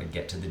just got to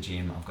get to the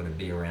gym. I've got to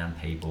be around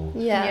people.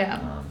 Yeah. Yeah.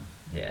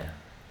 Yeah.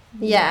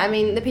 Yeah, I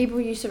mean, the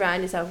people you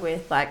surround yourself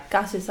with, like,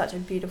 Gus is such a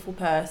beautiful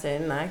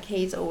person. Like,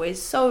 he's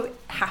always so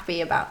happy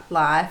about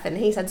life, and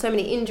he's had so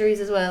many injuries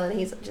as well, and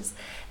he's just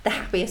the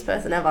happiest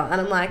person ever. And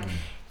I'm like,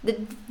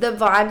 the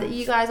vibe that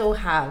you guys all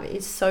have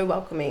is so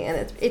welcoming,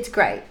 and it's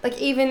great. Like,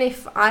 even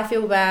if I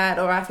feel bad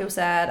or I feel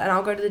sad and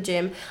I'll go to the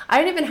gym, I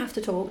don't even have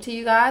to talk to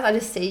you guys. I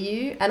just see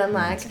you, and I'm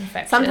like, It's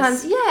infectious.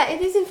 sometimes, yeah,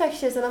 it is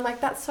infectious, and I'm like,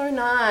 that's so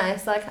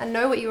nice. Like, I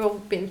know what you've all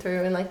been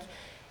through, and like,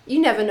 you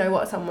never know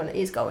what someone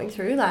is going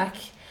through. Like,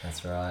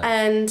 That's right.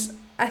 and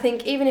I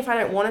think even if I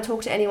don't want to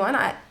talk to anyone,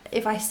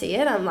 if I see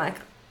it, I'm like,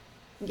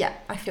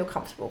 I feel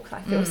comfortable because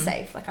I feel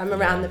safe. Like I'm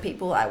around the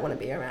people I want to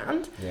be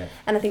around. Yeah.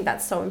 And I think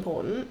that's so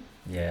important.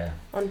 Yeah.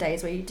 On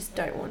days where you just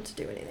don't want to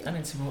do anything. And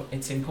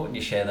it's important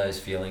you share those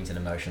feelings and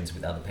emotions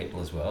with other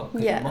people as well.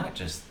 'Cause you might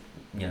just,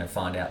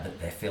 find out that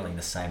they're feeling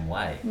the same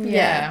way.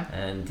 Yeah.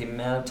 And the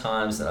amount of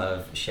times that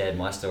I've shared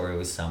my story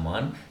with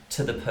someone,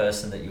 to the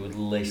person that you would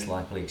least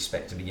likely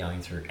expect to be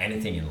going through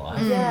anything in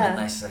life, and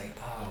they say,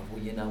 oh,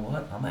 well, you know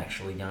what? I'm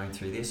actually going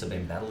through this. I've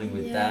been battling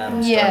with that.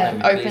 I'm struggling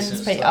with this.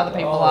 Opens It's other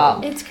people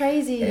up. It's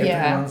crazy.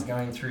 Everyone's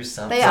going through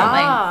something. They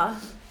are.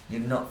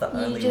 You're not the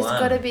only one. You just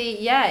got to be,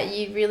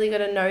 you really got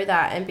to know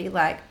that and be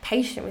like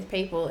patient with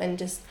people and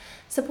just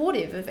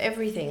supportive of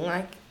everything.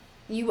 Like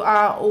you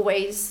are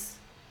always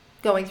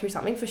going through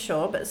something for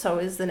sure, but so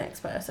is the next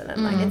person.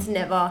 And like it's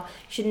never,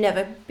 you should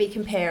never be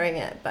comparing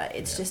it, but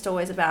it's just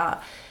always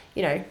about,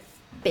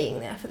 being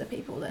there for the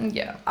people that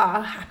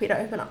are happy to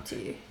open up to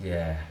you.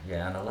 Yeah.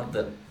 And I love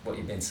that what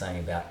you've been saying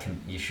about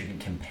you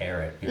shouldn't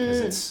compare it because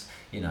it's,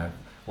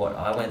 what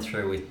I went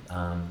through with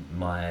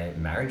my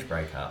marriage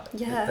breakup,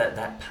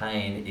 that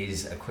pain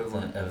is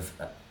equivalent of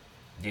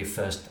your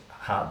first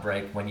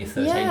heartbreak when you're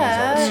 13 years old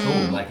at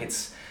school. Like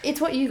it's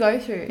what you go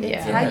through.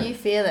 It's how you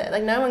feel it.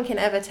 Like no one can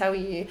ever tell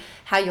you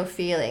how you're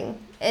feeling.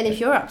 And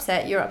if you're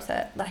upset, you're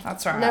upset. Like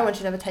that's right. No one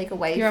should ever take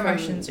away your from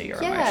emotions or your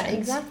emotions. Yeah,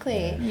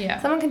 exactly.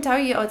 Yeah. Someone can tell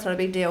you, oh, it's not a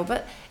big deal,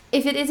 but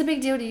if it is a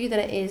big deal to you, then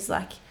it is.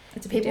 Like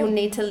it's a big people deal.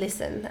 need to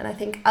listen, and I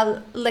think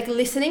like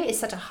listening is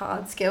such a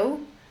hard skill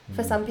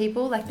for some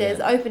people. Like there's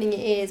opening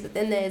your ears, but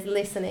then there's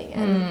listening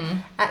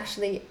and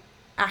actually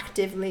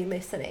actively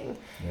listening.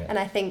 Yeah. And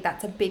I think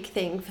that's a big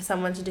thing for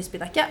someone to just be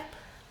like, yep,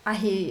 I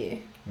hear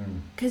you.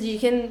 Because you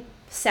can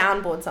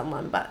soundboard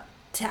someone, but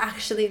to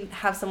actually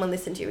have someone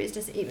listen to you is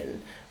just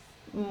even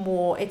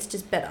more, it's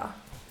just better.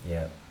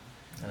 Yeah.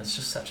 And it's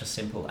just such a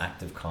simple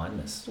act of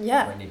kindness.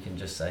 Yeah. When you can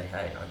just say,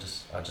 hey,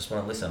 I just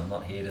want to listen. I'm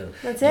not here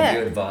to give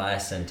you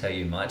advice and tell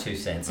you my 2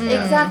 cents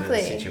about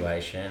the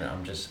situation.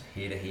 I'm just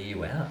here to hear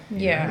you out.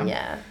 Yeah.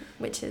 Yeah.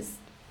 Which is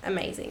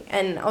amazing.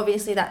 And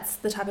obviously that's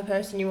the type of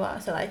person you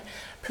are. So like,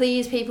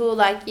 please people,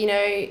 like,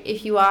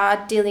 if you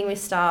are dealing with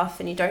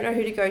stuff and you don't know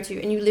who to go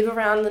to and you live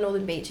around the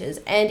Northern Beaches,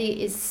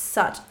 Andy is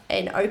such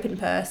an open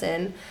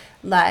person.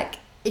 Like,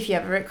 if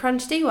you're ever at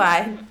Crunch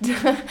DY,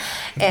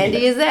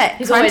 Andy is there.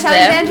 He's Crunch always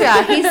there.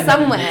 Alexandria, he's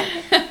somewhere.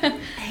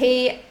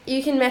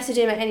 You can message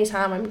him at any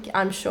time,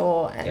 I'm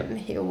sure, and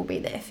he will be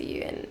there for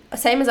you. And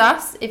same as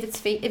us, if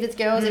it's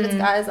girls, if it's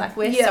guys, like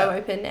we're so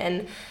open,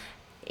 and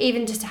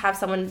even just to have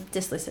someone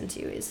just listen to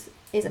you is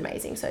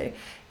amazing. So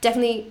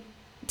definitely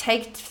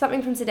take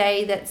something from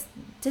today. That's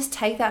just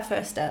take that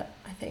first step,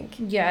 I think.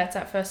 Yeah, it's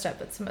that first step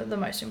that's the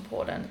most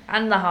important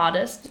and the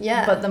hardest.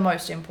 Yeah, but the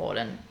most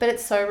important. But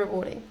it's so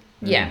rewarding.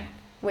 Yeah.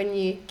 When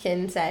you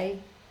can say,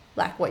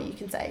 like, what you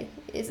can say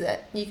is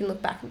that you can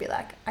look back and be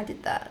like, I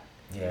did that.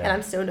 Yeah. And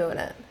I'm still doing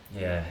it.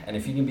 Yeah. And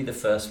if you can be the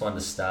first one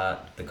to start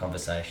the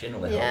conversation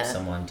or help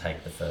someone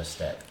take the first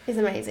step. It's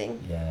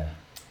amazing. Yeah.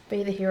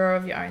 Be the hero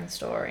of your own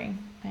story.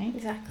 Right?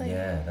 Exactly.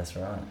 Yeah, that's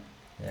right.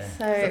 Yeah.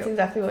 So that's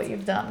exactly what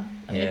you've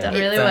done. And you've done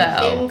really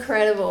well.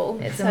 Incredible.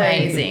 It's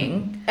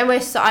amazing. And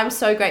I'm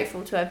so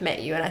grateful to have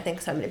met you, and I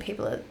think so many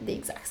people are the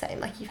exact same.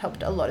 Like, you've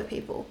helped a lot of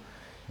people.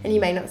 And you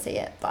may not see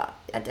it, but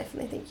I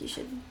definitely think you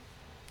should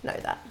know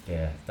that.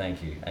 Yeah,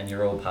 thank you. And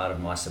you're all part of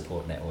my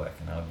support network,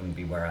 and I wouldn't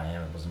be where I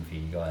am if it wasn't for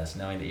you guys.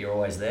 Knowing that you're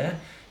always there,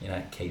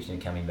 keeps me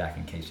coming back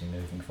and keeps me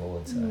moving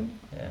forward. So,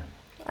 yeah.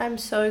 I'm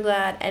so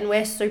glad, and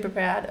we're super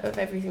proud of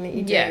everything that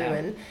you do.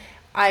 And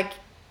I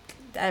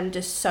am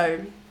just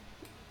so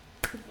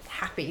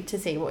happy to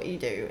see what you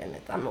do, and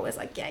I'm always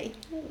like, yay.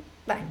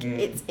 Like,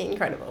 it's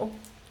incredible.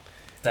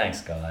 Thanks,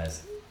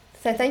 guys.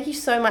 So thank you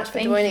so much for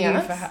joining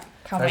us. Thank you for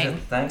coming.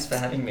 Thanks for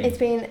having me. It's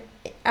been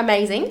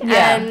amazing,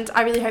 and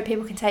I really hope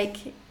people can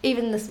take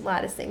even the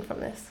slightest thing from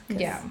this.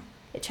 Yeah.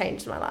 It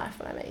changed my life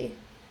when I met you.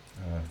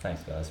 Oh,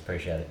 thanks, guys.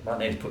 Appreciate it. Might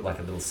need to put like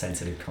a little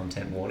sensitive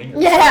content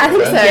warning. Yeah, I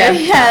think so.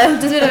 Yeah,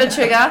 just a bit of a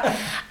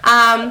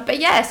trigger. But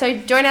yeah, so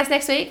join us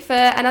next week for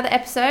another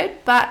episode.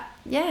 But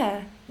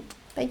yeah,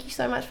 thank you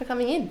so much for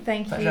coming in.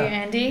 Thank you,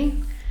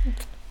 Andy.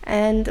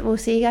 And we'll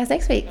see you guys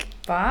next week.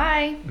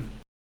 Bye.